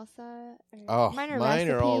salsa. Oh, mine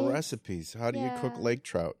are all recipes. recipes. How do you cook Yeah. lake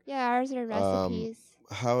trout? Yeah, ours are recipes.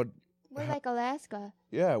 How? We're like Alaska.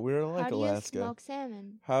 Yeah, we're like How do Alaska. you smoke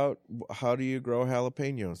salmon? How do you grow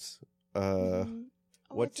jalapenos? Mhm.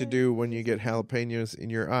 What What's to a- do when you get jalapenos in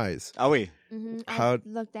your eyes? Are we? How- I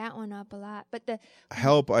looked that one up a lot, but the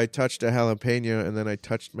Help! I touched a jalapeno and then I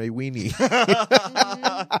touched my weenie.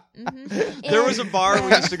 There was a bar we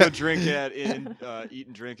used to go drink at eat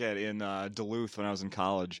and drink at in Duluth when I was in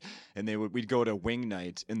college, and we'd go to wing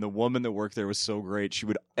night, and the woman that worked there was so great. She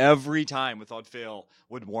would every time, without fail,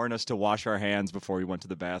 would warn us to wash our hands before we went to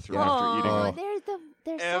the bathroom after eating. Oh.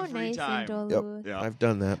 they're so Every nice time. in Yep. Duluth. Yeah. I've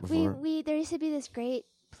done that before. There used to be this great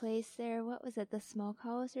place there. What was it? The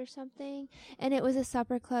Smokehouse or something? And it was a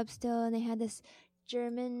supper club still, and they had this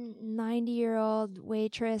German 90-year-old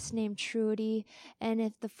waitress named Trudy, and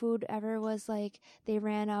if the food ever was like they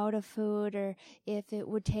ran out of food or if it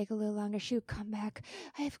would take a little longer, she would come back.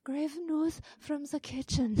 I have grave news from the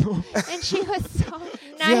kitchen. And she was so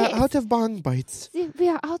nice. We are out of bong bites. We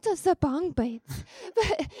are out of the bong bites.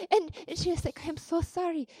 and she was like, I'm so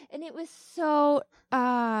sorry. And it was so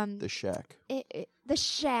The Shack. the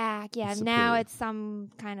Shack. Yeah, It's now superior. it's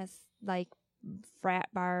some kind of like frat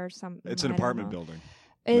bar or something. It's an I don't apartment know. building.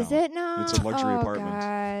 Is No. it now? It's a luxury apartment.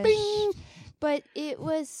 Gosh. But it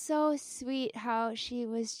was so sweet how she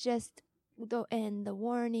was just and the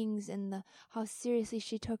warnings and how seriously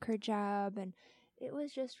she took her job, and it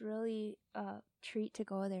was just really a treat to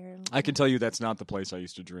go there. I can tell you that's not the place I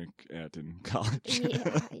used to drink at in college.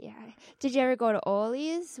 yeah. Did you ever go to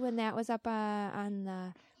Oli's when that was up on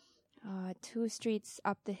the 2 streets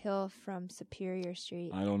up the hill from Superior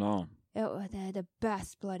Street? I don't know. It was the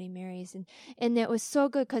best Bloody Marys, and it was so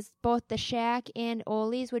good because both the Shack and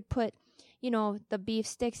Oli's would put, the beef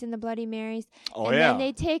sticks in the Bloody Marys. Oh, and yeah. then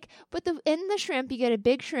they take, in the shrimp, you get a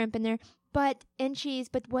big shrimp in there, and cheese.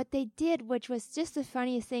 But what they did, which was just the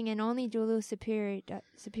funniest thing, and only Duluth Superior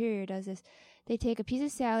does this, they take a piece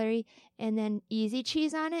of celery and then easy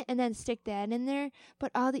cheese on it, and then stick that in there.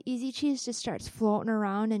 But all the easy cheese just starts floating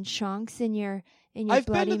around in chunks in your I've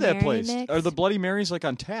Bloody been to that Mary place. mix. Are the Bloody Marys like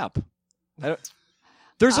on tap? There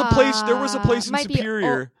was a place in might be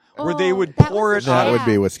Superior where they would that pour was it the That out. would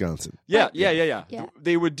be Wisconsin. Yeah. Yeah.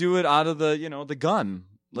 They would do it out of the, the gun,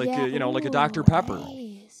 like Yeah. like a Dr. Ooh, Pepper.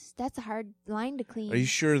 Nice. That's a hard line to clean. Are you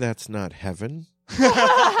sure that's not heaven? Did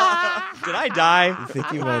I die? I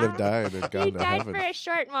think you might have died and gone You to died heaven. for a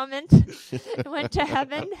short moment. Went to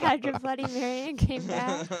heaven, had your Bloody Mary, and came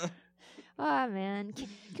back. Oh, man.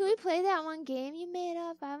 Can we play that one game you made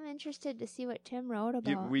up? I'm interested to see what Tim wrote about.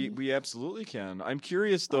 Yeah, we absolutely can. I'm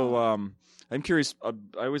curious though. I'm curious. I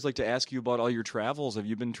always like to ask you about all your travels. Have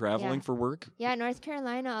you been traveling Yeah. for work? Yeah, North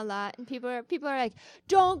Carolina a lot, and people are like,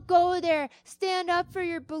 "Don't go there. Stand up for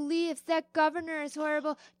your beliefs. That governor is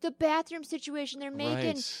horrible. The bathroom situation they're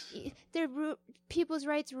making, their people's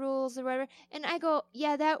rights rules or whatever." And I go,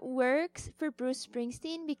 "Yeah, that works for Bruce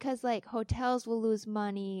Springsteen because like hotels will lose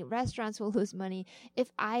money, restaurants will lose money.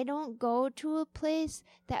 If I don't go to a place,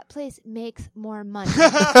 that place makes more money."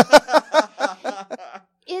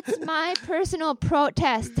 It's my personal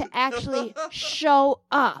protest to actually show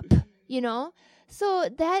up, So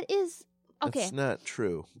that is okay. It's not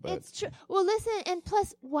true. But It's true. Well, listen, and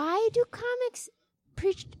plus, why do comics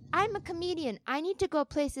preach? I'm a comedian. I need to go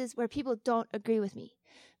places where people don't agree with me,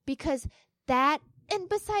 because and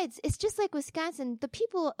besides, it's just like Wisconsin. The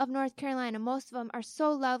people of North Carolina, most of them are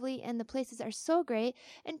so lovely, and the places are so great.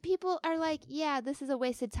 And people are like, "Yeah, this is a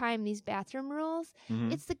waste of time. These bathroom rules."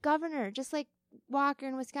 Mhm. It's the governor, just like Walker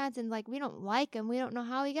in Wisconsin. Like, we don't like him. We don't know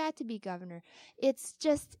how he got to be governor. It's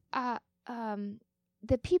just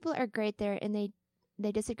the people are great there, and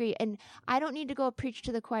they disagree. And I don't need to go preach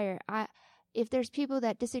to the choir. If there's people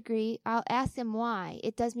that disagree, I'll ask them why.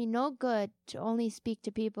 It does me no good to only speak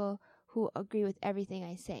to people who agree with everything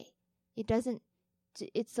I say. It doesn't.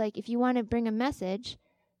 It's like, if you want to bring a message,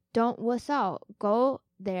 don't wuss out. Go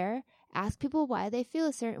there, ask people why they feel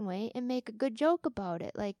a certain way, and make a good joke about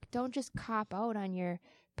it. Like, don't just cop out on your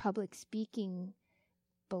public speaking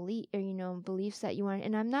beliefs that you want.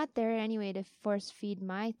 And I'm not there anyway to force feed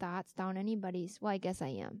my thoughts down anybody's. Well, I guess I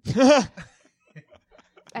am.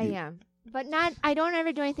 I am. But I don't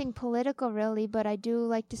ever do anything political, really, but I do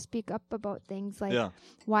like to speak up about things like,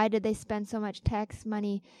 why did they spend so much tax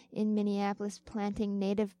money in Minneapolis planting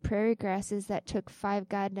native prairie grasses that took 5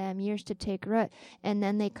 goddamn years to take root, and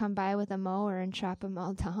then they come by with a mower and chop them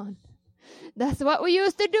all down? That's what we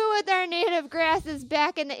used to do with our native grasses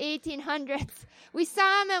back in the 1800s. We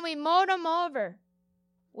saw them and we mowed them over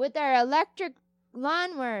with our electric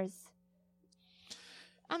lawnmowers.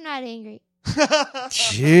 I'm not angry.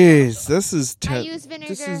 Jeez, this is I use vinegar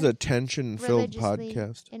this is a tension-filled religiously,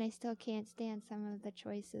 podcast. and I still can't stand some of the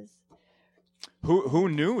choices. Who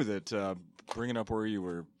knew that bringing up where you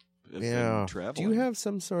were Yeah. traveling? Do you have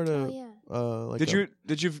some sort of like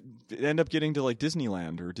Did you end up getting to like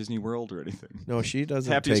Disneyland or Disney World or anything? No, she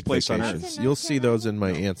doesn't Happiest take place on earth. vacations. That's in You'll North see those in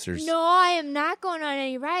my answers. No, I am not going on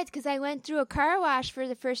any rides because I went through a car wash for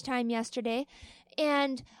the first time yesterday,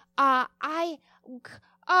 and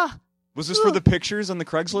Was this for the pictures on the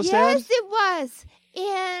Craigslist ad? yes, it was,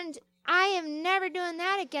 and I am never doing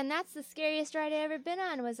that automatic, and that's the scariest ride I ever been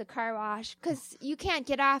on was a car wash because you can't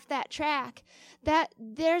get off that track.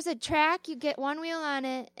 There's a track, you get one wheel on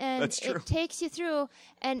it, and That's true. it takes you through,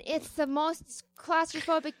 and it's the most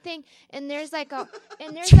claustrophobic thing. And there's like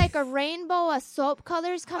a rainbow of soap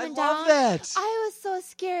colors coming down. that. I was so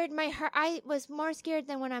scared. I was more scared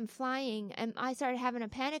than when I'm flying, and I started having a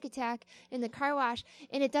panic attack in the car wash.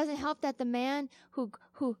 And it doesn't help that the man who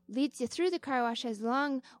leads you through the car wash has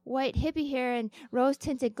long white hippie hair and rose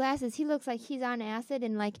tinted glasses. He looks like he's on acid,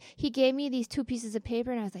 and like he gave me these 2 pieces of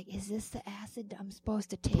paper, and I was like, "Is this the acid I'm supposed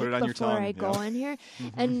to take Put it on your before tongue, I go yeah. in here?"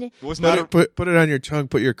 And It was not Put it on your tongue.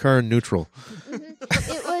 Put your car in neutral.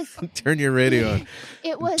 it was Turn your radio on.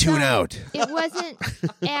 it was Tune out. It wasn't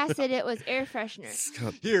acid. It was air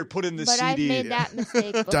freshener. here. Put in the But CD. I've made that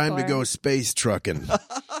mistake before. Time to go space trucking.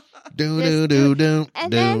 Do.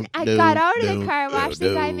 And then I got out of the car wash.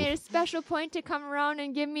 The guy made a special point to come around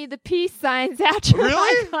and give me the peace signs after I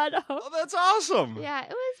Really? got out. Oh, that's awesome. Yeah, it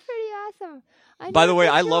was pretty awesome. By the way,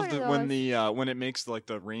 never I did love one of that when those. when it makes like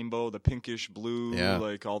the rainbow, the pinkish blue, Yeah.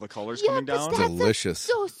 like all the colors Yeah, coming but down. that's Delicious.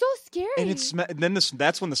 so scary. And it's then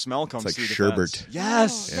that's when the smell comes like through the sherbet. fence.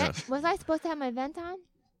 Yes. Oh, Yeah. was I supposed to have my vent on?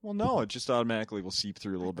 Well, no, it just automatically will seep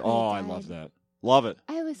through a little bit. could've Oh, I died. love that. Love it.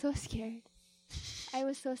 I was so scared. I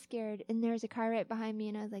was so scared, and there was a car right behind me,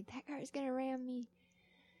 and I was like, "That car is gonna ram me."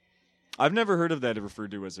 I've never heard of that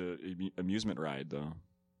referred to as a amusement ride though.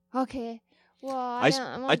 Okay. Well, I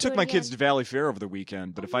won't do took it my again. kids to Valley Fair over the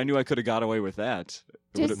weekend, but if I knew I could have got away with that,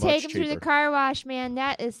 it would have Just much take them through the cheaper. car wash, man.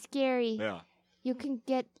 That is scary. Yeah, You can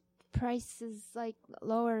get prices like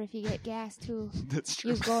lower if you get gas too. that's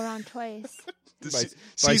true. You go around twice. The Buy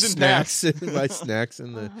season snacks. pass. Buy snacks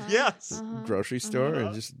in the Uh-huh. Yes. Uh-huh. grocery store Uh-huh.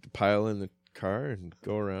 and just pile in the car and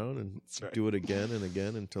go around and That's right. do it again and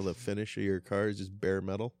again until the finish of your car is just bare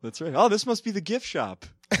metal. That's right. Oh, this must be the gift shop.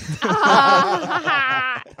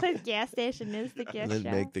 The gas station is the gift And then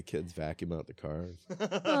shop. make the kids vacuum out the car.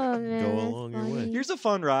 Oh, man, Go that's along your way. funny. Here's a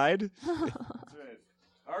fun ride.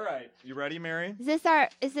 All right, you ready, Mary? Is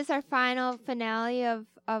this our final finale of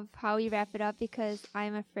how we wrap it up? Because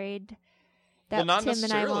I'm afraid that Well, not Tim and I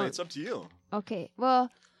necessarily. won't. It's up to you. Okay. Well,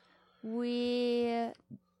 we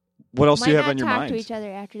What else might do you have not on your talk mind? to each other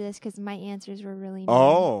after this because my answers were really mean.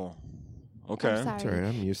 Oh, okay. I'm sorry. It's all right.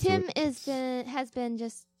 I'm used Tim to it. has been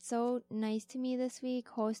just so nice to me this week,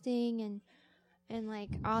 hosting and like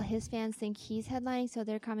all his fans think he's headlining, so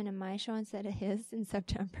they're coming to my show instead of his in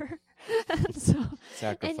September. And so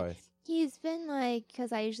Sacrifice. he's been like,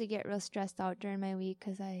 because I usually get real stressed out during my week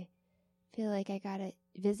because I feel like I gotta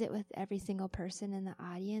visit with every single person in the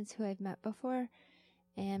audience who I've met before,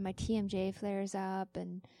 and my TMJ flares up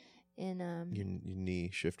and Your knee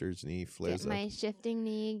shifter's knee flares up. my shifting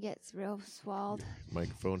knee gets real swelled.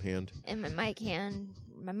 Microphone hand. And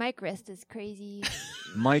my mic wrist is crazy.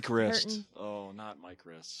 Mike wrist. Hurting. Oh, not Mike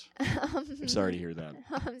wrist. I'm sorry to hear that.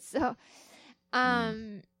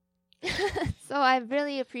 So I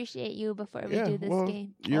really appreciate you before we Yeah, do this well,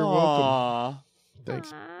 game. You're welcome. Aw.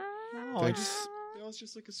 Thanks. Oh, Thanks. That was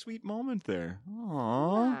just like a sweet moment there.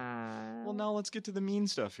 Aww. Well, now let's get to the mean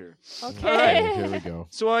stuff here. Okay. Here we go.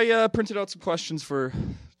 So I printed out some questions for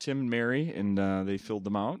Tim and Mary, and they filled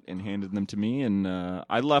them out and handed them to me. And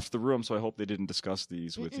I left the room, so I hope they didn't discuss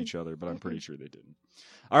these with each other, but I'm pretty sure they didn't.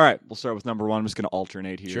 All right, we'll start with number one. I'm just going to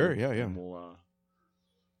alternate here. Sure, yeah. And we'll,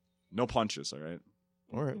 no punches, all right?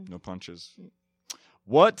 All right. No punches.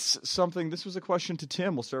 What's something? This was a question to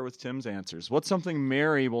Tim. We'll start with Tim's answers. What's something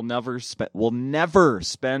Mary will never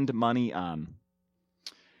spend money on?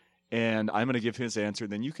 And I'm going to give his answer.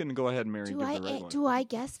 Then you can go ahead and Mary give the right one. Do I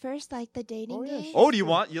guess first, like the dating Oh, yeah, game? Oh, do you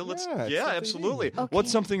want? Yeah, let's. Yeah, it's Yeah, something absolutely. new. Okay.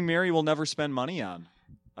 What's something Mary will never spend money on?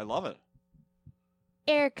 I love it.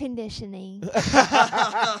 Air conditioning.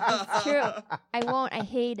 It's true. I won't. I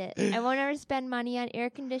hate it. I won't ever spend money on air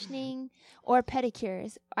conditioning or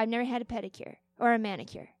pedicures. I've never had a pedicure or a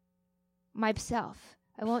manicure myself.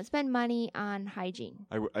 I won't spend money on hygiene.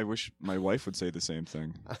 I wish my wife would say the same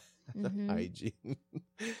thing. Mhm. Hygiene.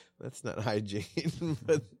 That's not hygiene,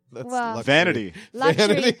 but that's Well- luxury. Vanity. Luxury.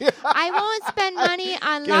 Vanity. I won't spend money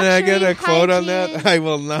on Can luxury I get a quote on hygiene. that? I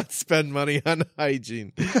will not spend money on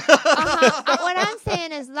hygiene. What I'm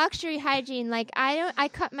saying is luxury hygiene. Like I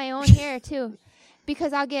cut my own hair too,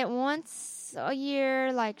 because I'll get once a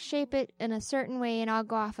year, like shape it in a certain way, and I'll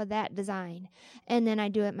go off of that design, and then I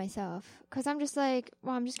do it myself. Because I'm just like,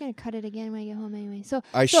 well, I'm just gonna cut it again when I get home anyway. So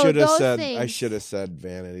I so should have those said things-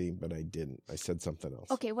 vanity, but I didn't. I said something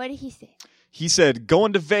else. Okay, what did he say? He said,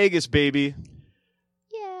 "Going to Vegas, baby."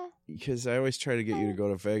 Yeah. Because I always try to get you to go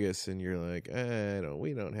to Vegas, and you're like,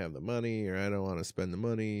 we don't have the money, or I don't want to spend the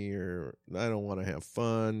money, or I don't want to have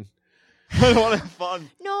fun. I don't want to have fun.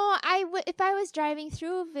 No, if I was driving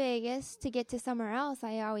through Vegas to get to somewhere else,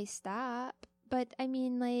 I always stop. But I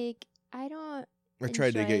mean, like, I don't. I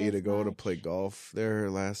tried to enjoy get it you to as go to much. play golf there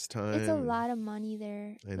last time. It's a lot of money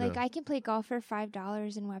there. I Like, know. I can play golf for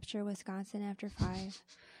 $5 in Webster, Wisconsin after 5.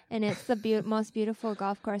 And it's the most beautiful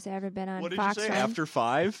golf course I've ever been on. What did Fox you say? Run. After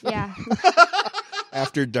 5? Yeah.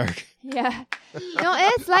 After dark. Yeah. No,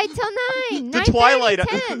 it's light till 9. The 9:30, twilight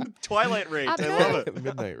 10. twilight rate. Up I north. love it.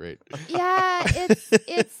 Midnight rate. Yeah,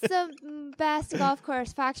 it's the best golf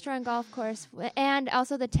course, Fox Run golf course, and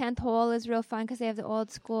also the 10th hole is real fun because they have the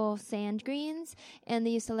old school sand greens, and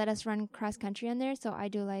they used to let us run cross country on there. So I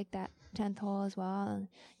do like that 10th hole as well, and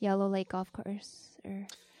Yellow Lake Golf Course. Yeah.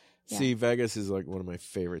 See, Vegas is like one of my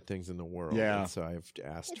favorite things in the world. Yeah. And so I've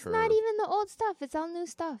asked It's her. not even the old stuff; it's all new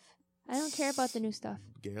stuff. I don't care about the new stuff.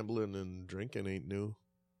 Gambling and drinking ain't new.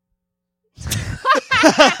 Can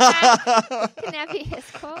that be his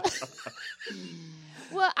quote?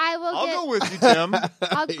 Well, I will I'll get. go with you, Tim.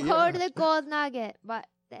 I'll go Yeah. to the Gold Nugget, but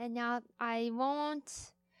and now I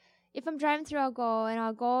won't. If I'm driving through, I'll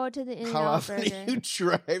go to the How In-N-Out often Burger. are you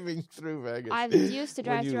driving through Vegas? I used to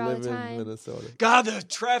drive when you through all live the in time. Minnesota. God, the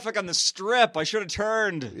traffic on the strip. I should have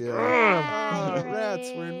turned. Yeah. Yeah, Oh, rats,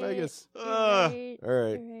 we're in right. Vegas. You're Ugh. right. All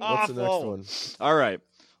right. You're right. What's the next Awful. one? All right.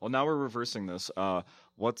 Well, now we're reversing this.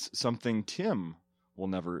 What's something Tim will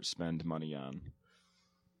never spend money on?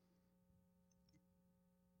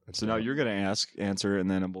 So now you're going to answer, and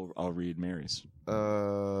then I'll read Mary's.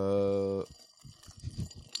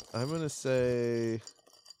 I'm gonna say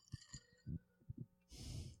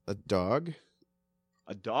a dog.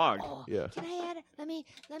 A dog. Oh, Yeah. Can I add? Let me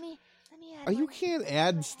add. Oh, you one. can't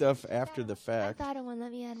add stuff after the I fact. thought of one.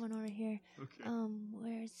 Let me add one over here. Okay.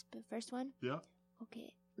 Where's the first one? Yeah.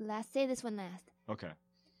 Okay. Say this one last. Okay.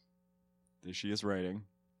 There she is writing.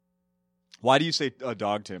 Why do you say a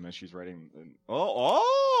dog, Tim, as she's writing?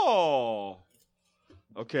 Oh.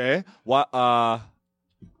 Okay. Why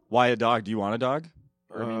a dog? Do you want a dog?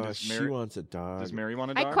 Or, does She Mary, wants a dog, does Mary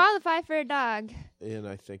want a dog? I qualify for a dog and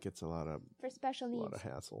I think it's a lot of for special needs.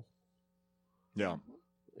 hassle. Yeah.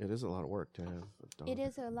 It is a lot of work to have a dog. It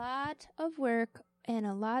is a lot of work and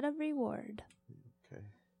a lot of reward. Okay.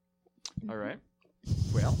 All right.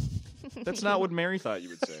 Well, that's not what Mary thought you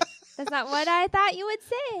would say. That's not what I thought you would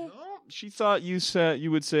say. No, she thought you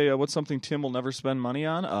would say, what's something Tim will never spend money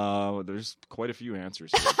on? There's quite a few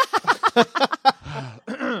answers here.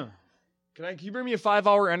 Can you bring me a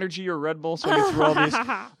 5-hour energy or Red Bull so I get through all these?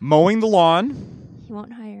 Mowing the lawn. He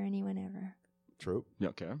won't hire anyone ever. True. Yeah,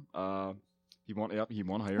 okay. He won't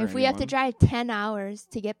hire If we have to anyone. drive 10 hours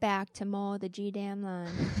to get back to mow the G-Dam lawn,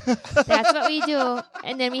 that's what we do.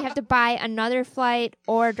 And then we have to buy another flight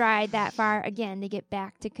or drive that far again to get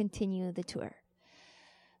back to continue the tour.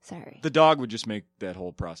 Sorry. The dog would just make that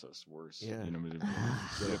whole process worse. Yeah. You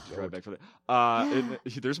have to drive back for that.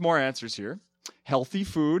 There's more answers here. Healthy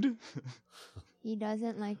food, He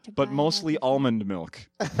doesn't like to but buy mostly healthy food. almond milk.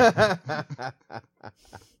 I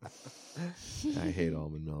hate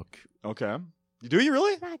almond milk. Okay. Do you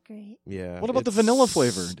really? It's not great. Yeah. What about the it's- vanilla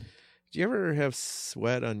flavored? Do you ever have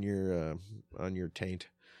sweat on your taint?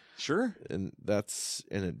 Sure. And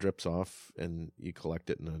it drips off, and you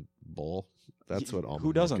collect it in a bowl. That's what almond who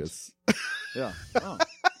milk doesn't? is. Yeah. Oh.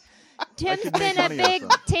 Tim's could make been a money off big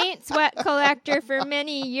that. taint sweat collector for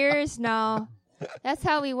many years now. That's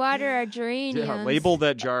how we water our geraniums. Yeah, label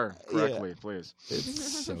that jar correctly, please.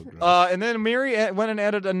 It's so gross. And then Mary went and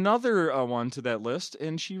added another one to that list,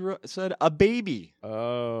 and she said a baby.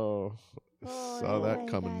 Oh, Oh, saw that yeah,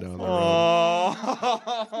 coming that's down the so road.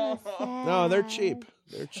 Oh. No, they're cheap.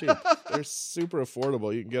 They're cheap. They're super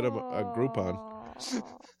affordable. You can get them a Groupon.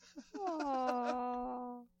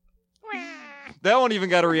 That one even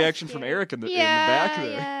got a reaction from Eric in the back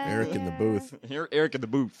there. Eric in the booth. Eric in the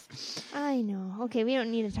booth. I know. Okay, we don't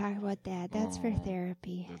need to talk about that. That's for Oh.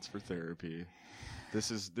 therapy. That's for therapy. This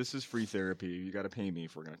is free therapy. You got to pay me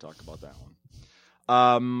if we're going to talk about that one.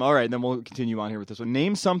 All right, then we'll continue on here with this one.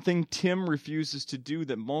 Name something Tim refuses to do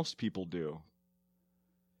that most people do.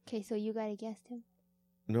 Okay, so you gotta guess, Tim.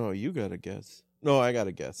 No, you got to guess. No, I got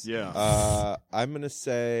to guess. Yeah. I'm going to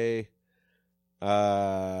say...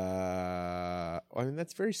 I mean,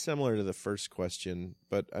 that's very similar to the first question,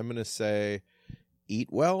 but I'm going to say eat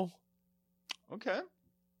well. Okay.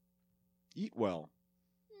 Eat well.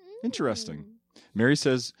 Interesting. Mary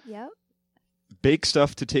says Yep. bake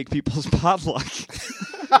stuff to take people's potluck.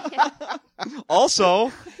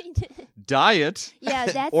 Also, diet Yeah,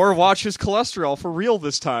 that's or watch his cholesterol for real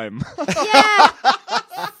this time. yeah.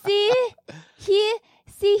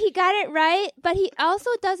 See, he got it right, but he also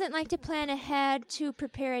doesn't like to plan ahead to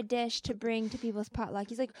prepare a dish to bring to people's potluck.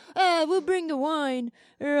 He's like, we'll bring the wine,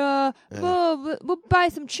 or we'll buy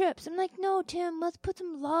some chips. I'm like, no, Tim, let's put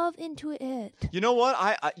some love into it. You know what?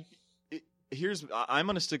 I'm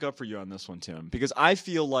going to stick up for you on this one, Tim, because I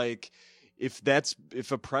feel like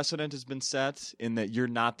if a precedent has been set in that you're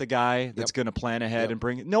not the guy that's going to plan ahead and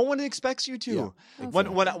bring it, no one expects you to.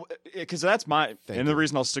 Yeah, Because that's my Thank the you.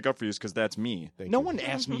 reason I'll stick up for you is because that's me. Thank No you. one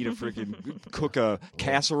asked me to freaking cook a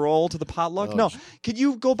casserole to the potluck. Oh, No, could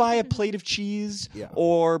you go buy a plate of cheese Yeah.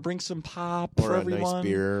 or bring some pop Or for a everyone, nice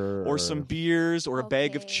beer, or some beers, or a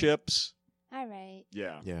bag of Okay. chips? All right.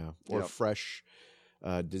 Yeah, Yeah, or Yep. fresh,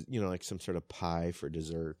 like some sort of pie for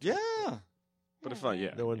dessert. yeah. But if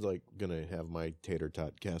I No one's like gonna have my tater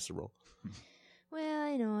tot casserole. Well,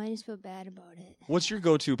 I know. I just feel bad about it. What's your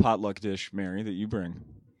go-to potluck dish, Mary, that you bring?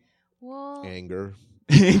 Well, Anger.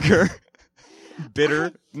 Anger,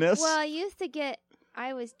 bitterness.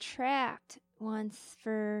 I was trapped once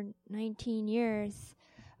for 19 years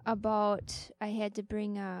about I had to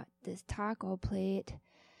bring this taco plate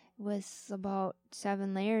with about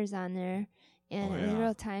 7 layers on there, and it was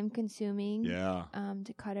real time consuming. Yeah.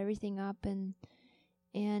 To cut everything up, and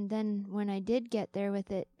then when I did get there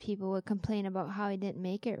with it, people would complain about how I didn't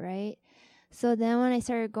make it right. So then when I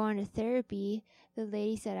started going to therapy, the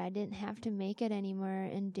lady said I didn't have to make it anymore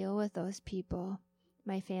and deal with those people,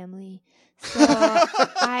 my family. So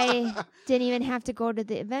I didn't even have to go to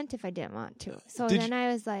the event if I didn't want to. So then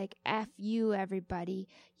I was like, F you, everybody.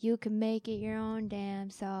 You can make it your own damn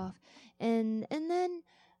self. And then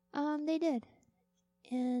they did.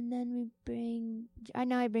 And then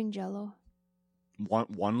I bring Jell-O.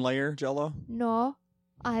 One layer Jell-O? No,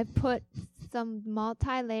 I put some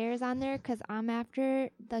multi-layers on there because I'm after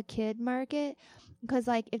the kid market. Because,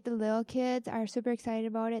 like, if the little kids are super excited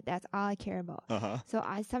about it, that's all I care about. Uh-huh. So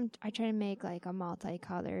I try to make, like, a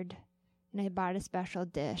multicolored, and I bought a special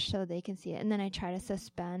dish so they can see it. And then I try to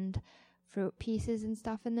suspend fruit pieces and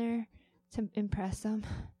stuff in there to impress them.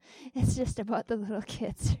 It's just about the little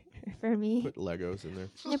kids for me. Put Legos in there.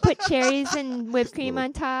 And put cherries and whipped cream Little-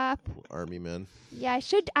 on top. Army men. Yeah,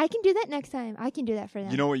 I can do that next time. I can do that for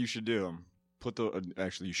them. You know what you should do?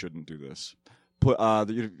 Actually, you shouldn't do this. Have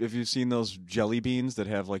you seen those jelly beans that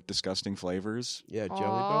have like disgusting flavors? Yeah, jelly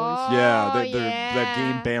Oh, bellies. Yeah, they're yeah. that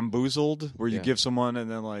game Bamboozled, where you Yeah. give someone and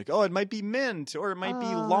then like, oh, it might be mint or it might be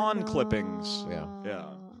lawn clippings. Yeah. Yeah.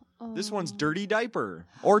 Oh. This one's dirty diaper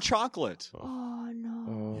or chocolate. Oh no.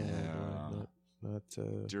 Oh, Yeah. not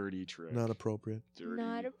Dirty trick. not appropriate. Dirty,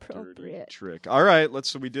 Not dirty appropriate. trick. All right, let's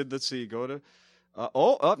see. Go to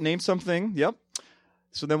name something. Yep.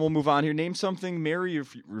 So then we'll move on here. Name something Mary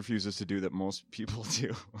refuses to do that most people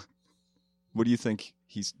do. What do you think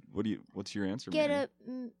what's your answer, Get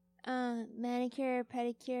Mary? a manicure,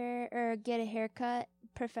 pedicure, or get a haircut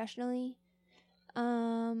professionally,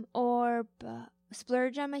 or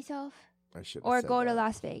splurge on myself, I should. or go to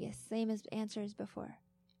Las Vegas. Same as answers before.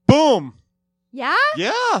 Boom! Yeah.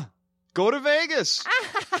 Yeah! Go to Vegas!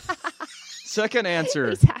 Second answer.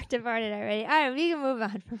 We talked about it already. All right, we can move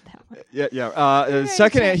on from that one. Yeah.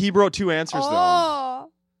 Second, he wrote 2 answers though.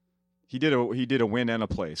 Oh. He did a win and a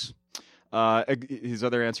place. His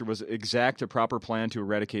other answer was exact a proper plan to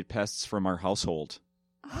eradicate pests from our household.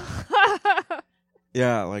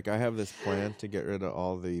 Yeah, like I have this plan to get rid of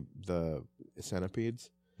all the centipedes.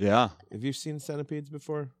 Yeah. Have you seen centipedes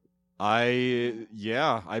before? I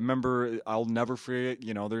remember. I'll never forget.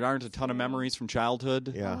 There aren't a ton of memories from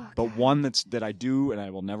childhood. Yeah. Oh, But God. one that I do and I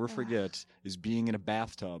will never forget is being in a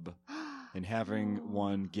bathtub and having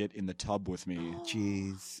one get in the tub with me.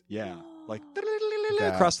 Jeez. Yeah, like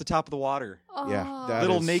That- across the top of the water. Yeah, Oh. that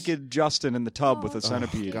Little is- naked Justin in the tub with a Oh,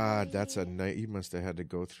 centipede. Oh, God, that's a night. You must have had to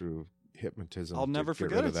go through hypnotism. I'll to never get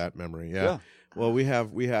forget rid it. of that memory. Yeah. Yeah. Well, we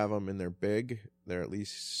have them, and they're big. They're at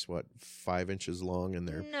least 5 inches long, and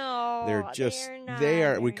No, they're just not. they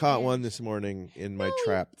are. We They're caught not. one this morning in my No, you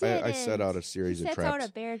trap. I set didn't. out a series He of sets traps, out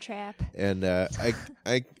a bear trap. and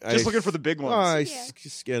I Just looking for the big ones. Well, I Yeah.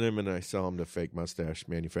 skin him and I sell them to fake mustache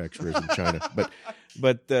manufacturers in China.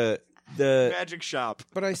 But the Magic shop.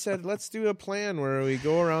 but I said let's do a plan where we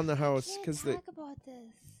go around the house Can't because talk about this.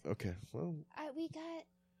 okay, well,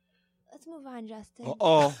 Let's move on, Justin.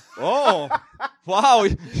 Oh, wow.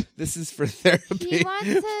 this is for therapy. He wants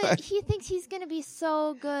to. He thinks he's gonna be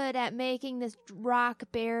so good at making this rock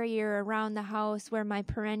barrier around the house where my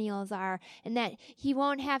perennials are, and that he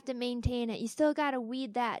won't have to maintain it. You still gotta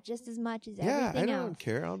weed that just as much as Yeah, I everything don't else.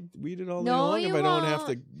 care. I'll weed it all day No, long if you I don't have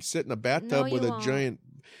to won't. sit in a bathtub No, with you a won't. giant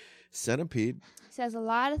centipede. Says a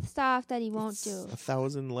lot of stuff that he won't It's do.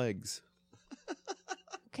 1,000 legs.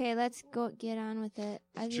 Okay, let's go get on with it.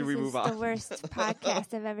 Should we move This is on? the worst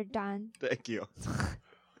podcast I've ever done. Thank you.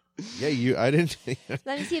 Yeah, I didn't.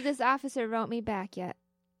 Let me see if this officer wrote me back yet.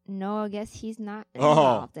 No, I guess he's not Oh,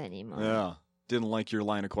 involved anymore. Yeah. Didn't like your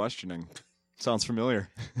line of questioning. Sounds familiar.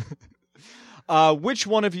 Which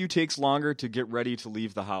one of you takes longer to get ready to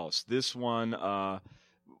leave the house? This one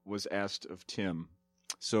was asked of Tim.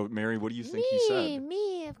 So, Mary, what do you think he said?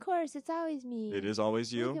 Me, of course. It's always me. It is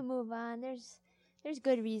always We you? can move on. There's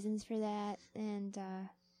good reasons for that, and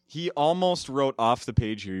He almost wrote off the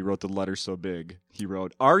page here. He wrote the letter so big. He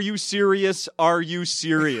wrote, "Are you serious? Are you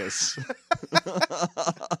serious?"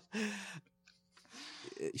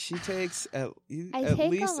 She takes at take a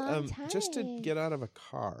least long just to time. get out of a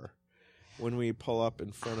car. When we pull up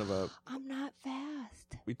in front of a, I'm not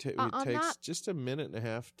fast. it I'm takes not- just a minute and a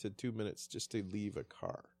half to 2 minutes just to leave a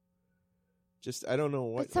car. Just I don't know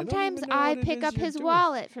what. But sometimes I pick up his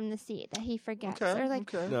wallet from the seat that he forgets, or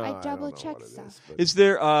like okay. I double check stuff. Is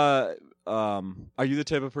there are you the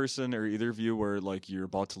type of person, or either of you, where like you're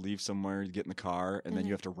about to leave somewhere, you get in the car, and then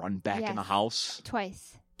you have to run back in the Yes. house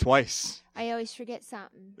Twice. twice? I always forget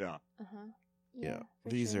something. Yeah. Yeah, for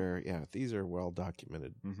these sure. are well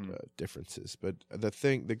documented Mhm. differences. But the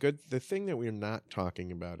thing that we're not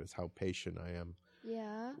talking about is how patient I am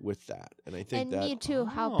Yeah. with that, and I think And that me too.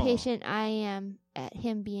 How Oh. patient I am at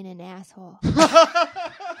him being an asshole.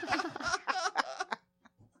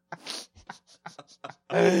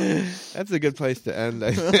 that's a good place to end.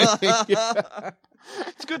 I think.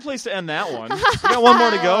 It's a good place to end that one. We got one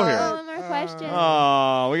more to go Oh, here. one more question.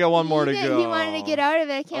 Oh, we got one more to go. He wanted to get out of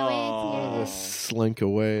it. I can't wait to hear Oh. this. Just slink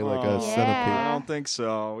away like a Oh, centipede. I don't think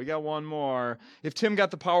so. We got one more. If Tim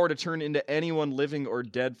got the power to turn into anyone living or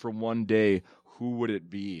dead for one day, who would it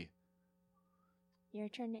be? Your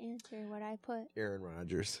turn to answer what I put. Aaron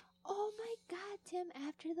Rodgers. Oh my God, Tim!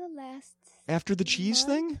 After the last After the cheese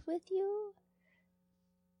month thing? with you,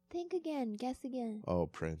 think again. Guess again. Oh,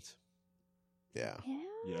 Prince. Yeah. Yeah.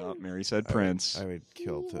 Yeah, Mary said Prince. I would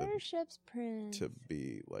kill He worships Prince. to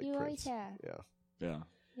be like You always Prince. have. Yeah. Yeah.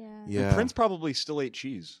 Yeah. Yeah. Prince probably still ate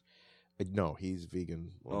cheese. No, he's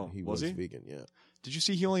vegan. Well, Oh, he was he? vegan. Yeah. Did you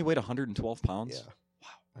see he only weighed 112 pounds? Yeah.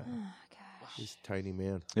 Oh gosh. He's a tiny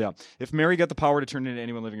man. Yeah. If Mary got the power to turn into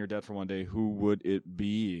anyone living or dead for one day, who would it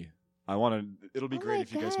be? It'll be Oh great my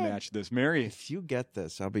if you guys God. match this. Mary. If you get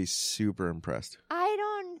this, I'll be super impressed. I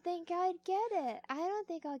don't think I'd get it. I don't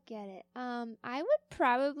think I'll get it. I would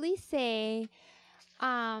probably say,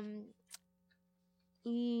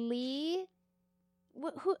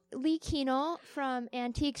 Lee Kino from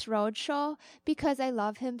Antiques Roadshow, because I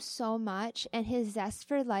love him so much and his zest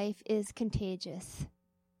for life is contagious.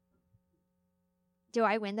 Do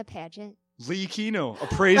I win the pageant? Lee Kino,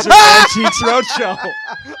 appraiser of Antiques Roadshow.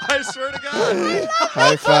 I swear to God.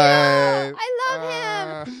 High five. I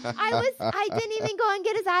love him. I didn't even go and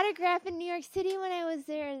get his autograph in New York City when I was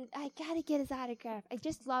there. I gotta get his autograph. I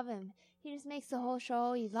just love him. He just makes the whole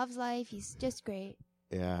show. He loves life. He's just great.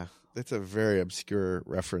 Yeah, that's a very obscure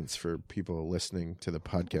reference for people listening to the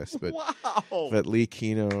podcast. But Wow. but Lee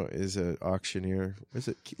Kino is an auctioneer. Is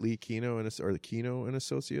it Lee Kino or the Kino and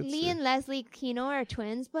Associates? Lee or- and Leslie Kino are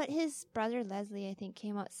twins, but his brother Leslie, I think,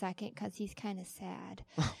 came out second because he's kind of sad.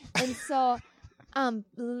 And so,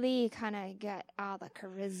 Lee kind of got all the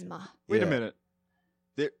charisma. Wait a Yeah. minute.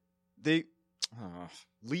 They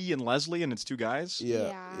Lee and Leslie, and it's two guys?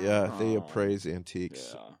 Yeah, they Oh. appraise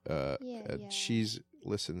antiques. Yeah. And Yeah. she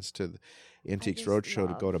listens to the Antiques just Roadshow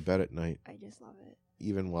to love- go to bed at night. I just love it.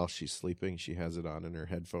 Even while she's sleeping, she has it on in her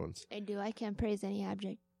headphones. I do. I can't praise any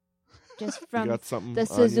object. Just You from got something the on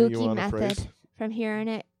you Suzuki wanna method. praise? From hearing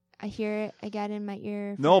it, I hear it. I got it in my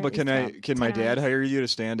ear. No, for but can at least can my 10 dad hours. hire you to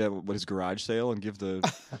stand at his garage sale and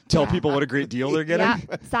tell people what a great deal they're getting?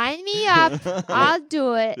 Yeah, sign me up. I'll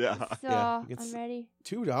do it. Yeah. So Yeah, it's- I'm ready.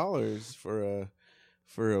 $2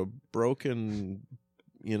 for a broken,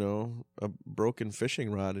 a broken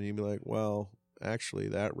fishing rod, and you'd be like, well, actually,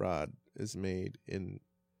 that rod is made in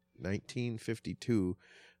 1952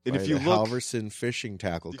 And by if you the look, Halverson Fishing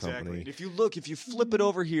Tackle exactly. Company. And if you flip it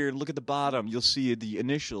over here and look at the bottom, you'll see the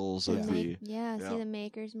initials of the. Yeah, Yeah. see the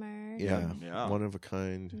maker's mark. Yeah, Yeah. one of a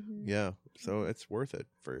kind. Mhm. Yeah, so it's worth it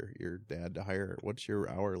for your dad to hire. What's your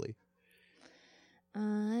hourly? I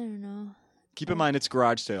don't know. Keep in mind, it's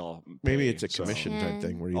garage sale. Maybe pay, it's a so- commission type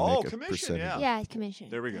thing where you Oh, make a commission, percentage. yeah. Yeah, commission.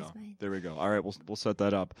 There we go. That's fine. There we go. All right, we'll set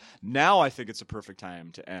that up. Now I think it's a perfect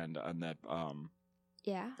time to end on that.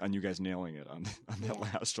 Yeah. On you guys nailing it on that Yeah.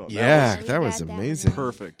 last one. Yeah, we that was got that one amazing. right.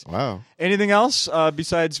 Perfect. Wow. Anything else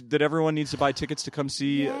besides that everyone needs to buy tickets to come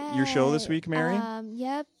see your show this week, Mary?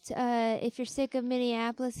 Yep. If you're sick of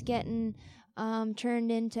Minneapolis getting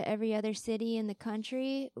turned into every other city in the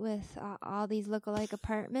country with all these lookalike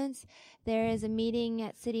apartments. There is a meeting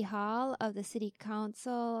at City Hall of the City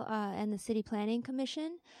Council and the City Planning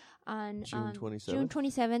Commission on June 27th. June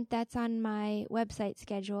 27th. That's on my website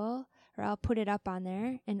schedule, or I'll put it up on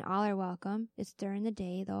there, and all are welcome. It's during the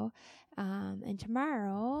day, though. And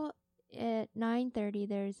tomorrow at 9:30,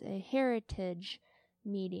 there's a heritage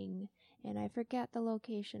meeting, and I forget the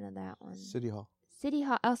location of that one. City Hall. City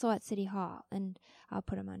Hall, also at City Hall, and I'll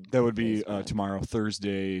put them on. That would be Facebook. tomorrow,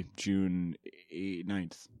 Thursday, June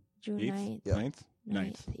 9th. June 8th? 9th. Yeah. 9th?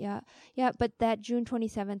 9th. Yeah, but that June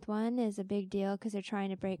 27th one is a big deal because they're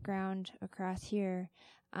trying to break ground across here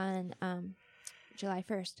on July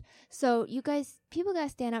 1st. So people got to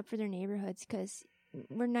stand up for their neighborhoods because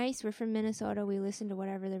we're nice. We're from Minnesota. We listen to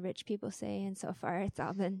whatever the rich people say, and so far it's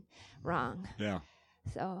all been wrong. Yeah.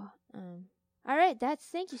 So, all right,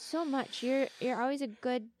 thank you so much. You're always a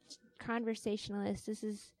good conversationalist.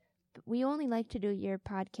 We only like to do your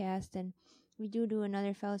podcast, and we do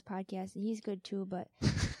another fellow's podcast, and he's good too, but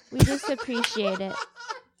we just appreciate it.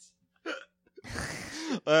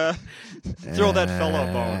 Throw that fellow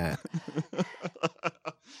bone.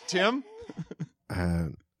 Tim?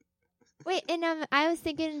 Wait, and I was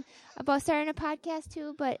thinking about starting a podcast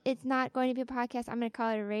too, but it's not going to be a podcast. I'm going to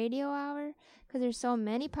call it a radio hour because there's so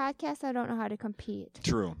many podcasts. I don't know how to compete.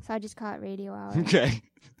 True. So I just call it radio hour. Okay.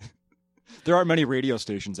 There aren't many radio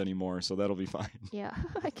stations anymore, so that'll be fine. Yeah,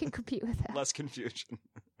 I can compete with that. Less confusion.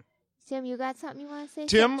 Tim, you got something you want to say?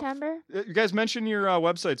 Tim? September? You guys mention your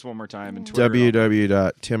websites one more time. And Twitter.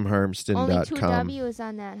 www.timharmston.com. Only 2 W's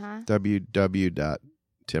on that, huh?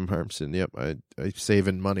 www.timharmston. Yep, I'm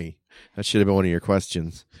saving money. That should have been one of your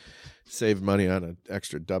questions. Save money on an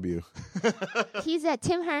extra W. He's at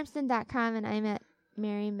timharmston.com, and I'm at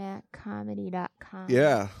marymackomedy.com.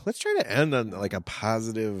 Yeah, let's try to end on like a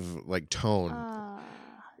positive tone.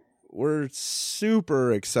 We're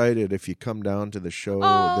super excited if you come down to the show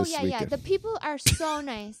this weekend. Yeah. The people are so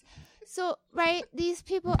nice. So, right, these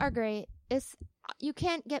people are great. You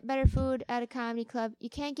can't get better food at a comedy club. You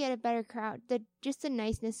can't get a better crowd. Just the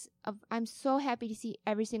niceness of, I'm so happy to see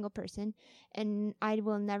every single person, and I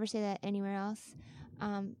will never say that anywhere else.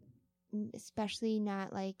 Especially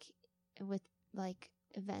not with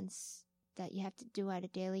events that you have to do at a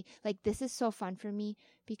daily. This is so fun for me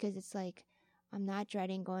because it's I'm not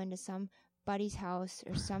dreading going to some buddy's house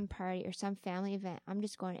or some party or some family event. I'm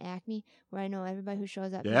just going to Acme where I know everybody who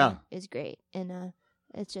shows up there is great, and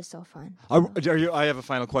it's just so fun. I have a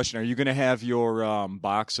final question. Are you going to have your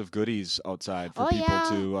box of goodies outside for people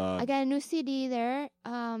to... I got a new CD there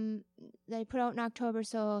that I put out in October,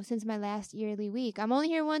 so since my last yearly week. I'm only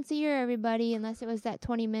here once a year, everybody, unless it was that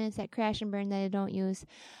 20 minutes, that crash and burn that I don't use.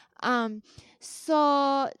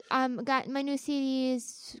 So got my new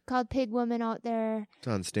CDs called Pig Woman out there. It's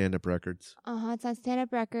on Stand Up Records. It's on Stand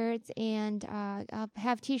Up Records, and I'll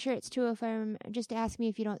have T-shirts too if just ask me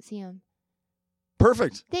if you don't see them.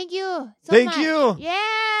 Perfect. Thank you so Thank much. you.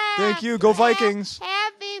 Yeah. Thank you. Go Vikings.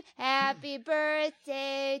 Happy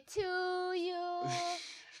birthday to you.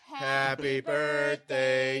 Happy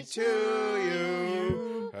birthday to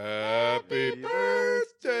you. Happy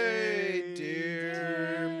birthday,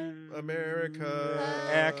 dear America.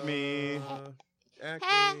 Acme.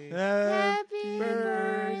 Acme. Happy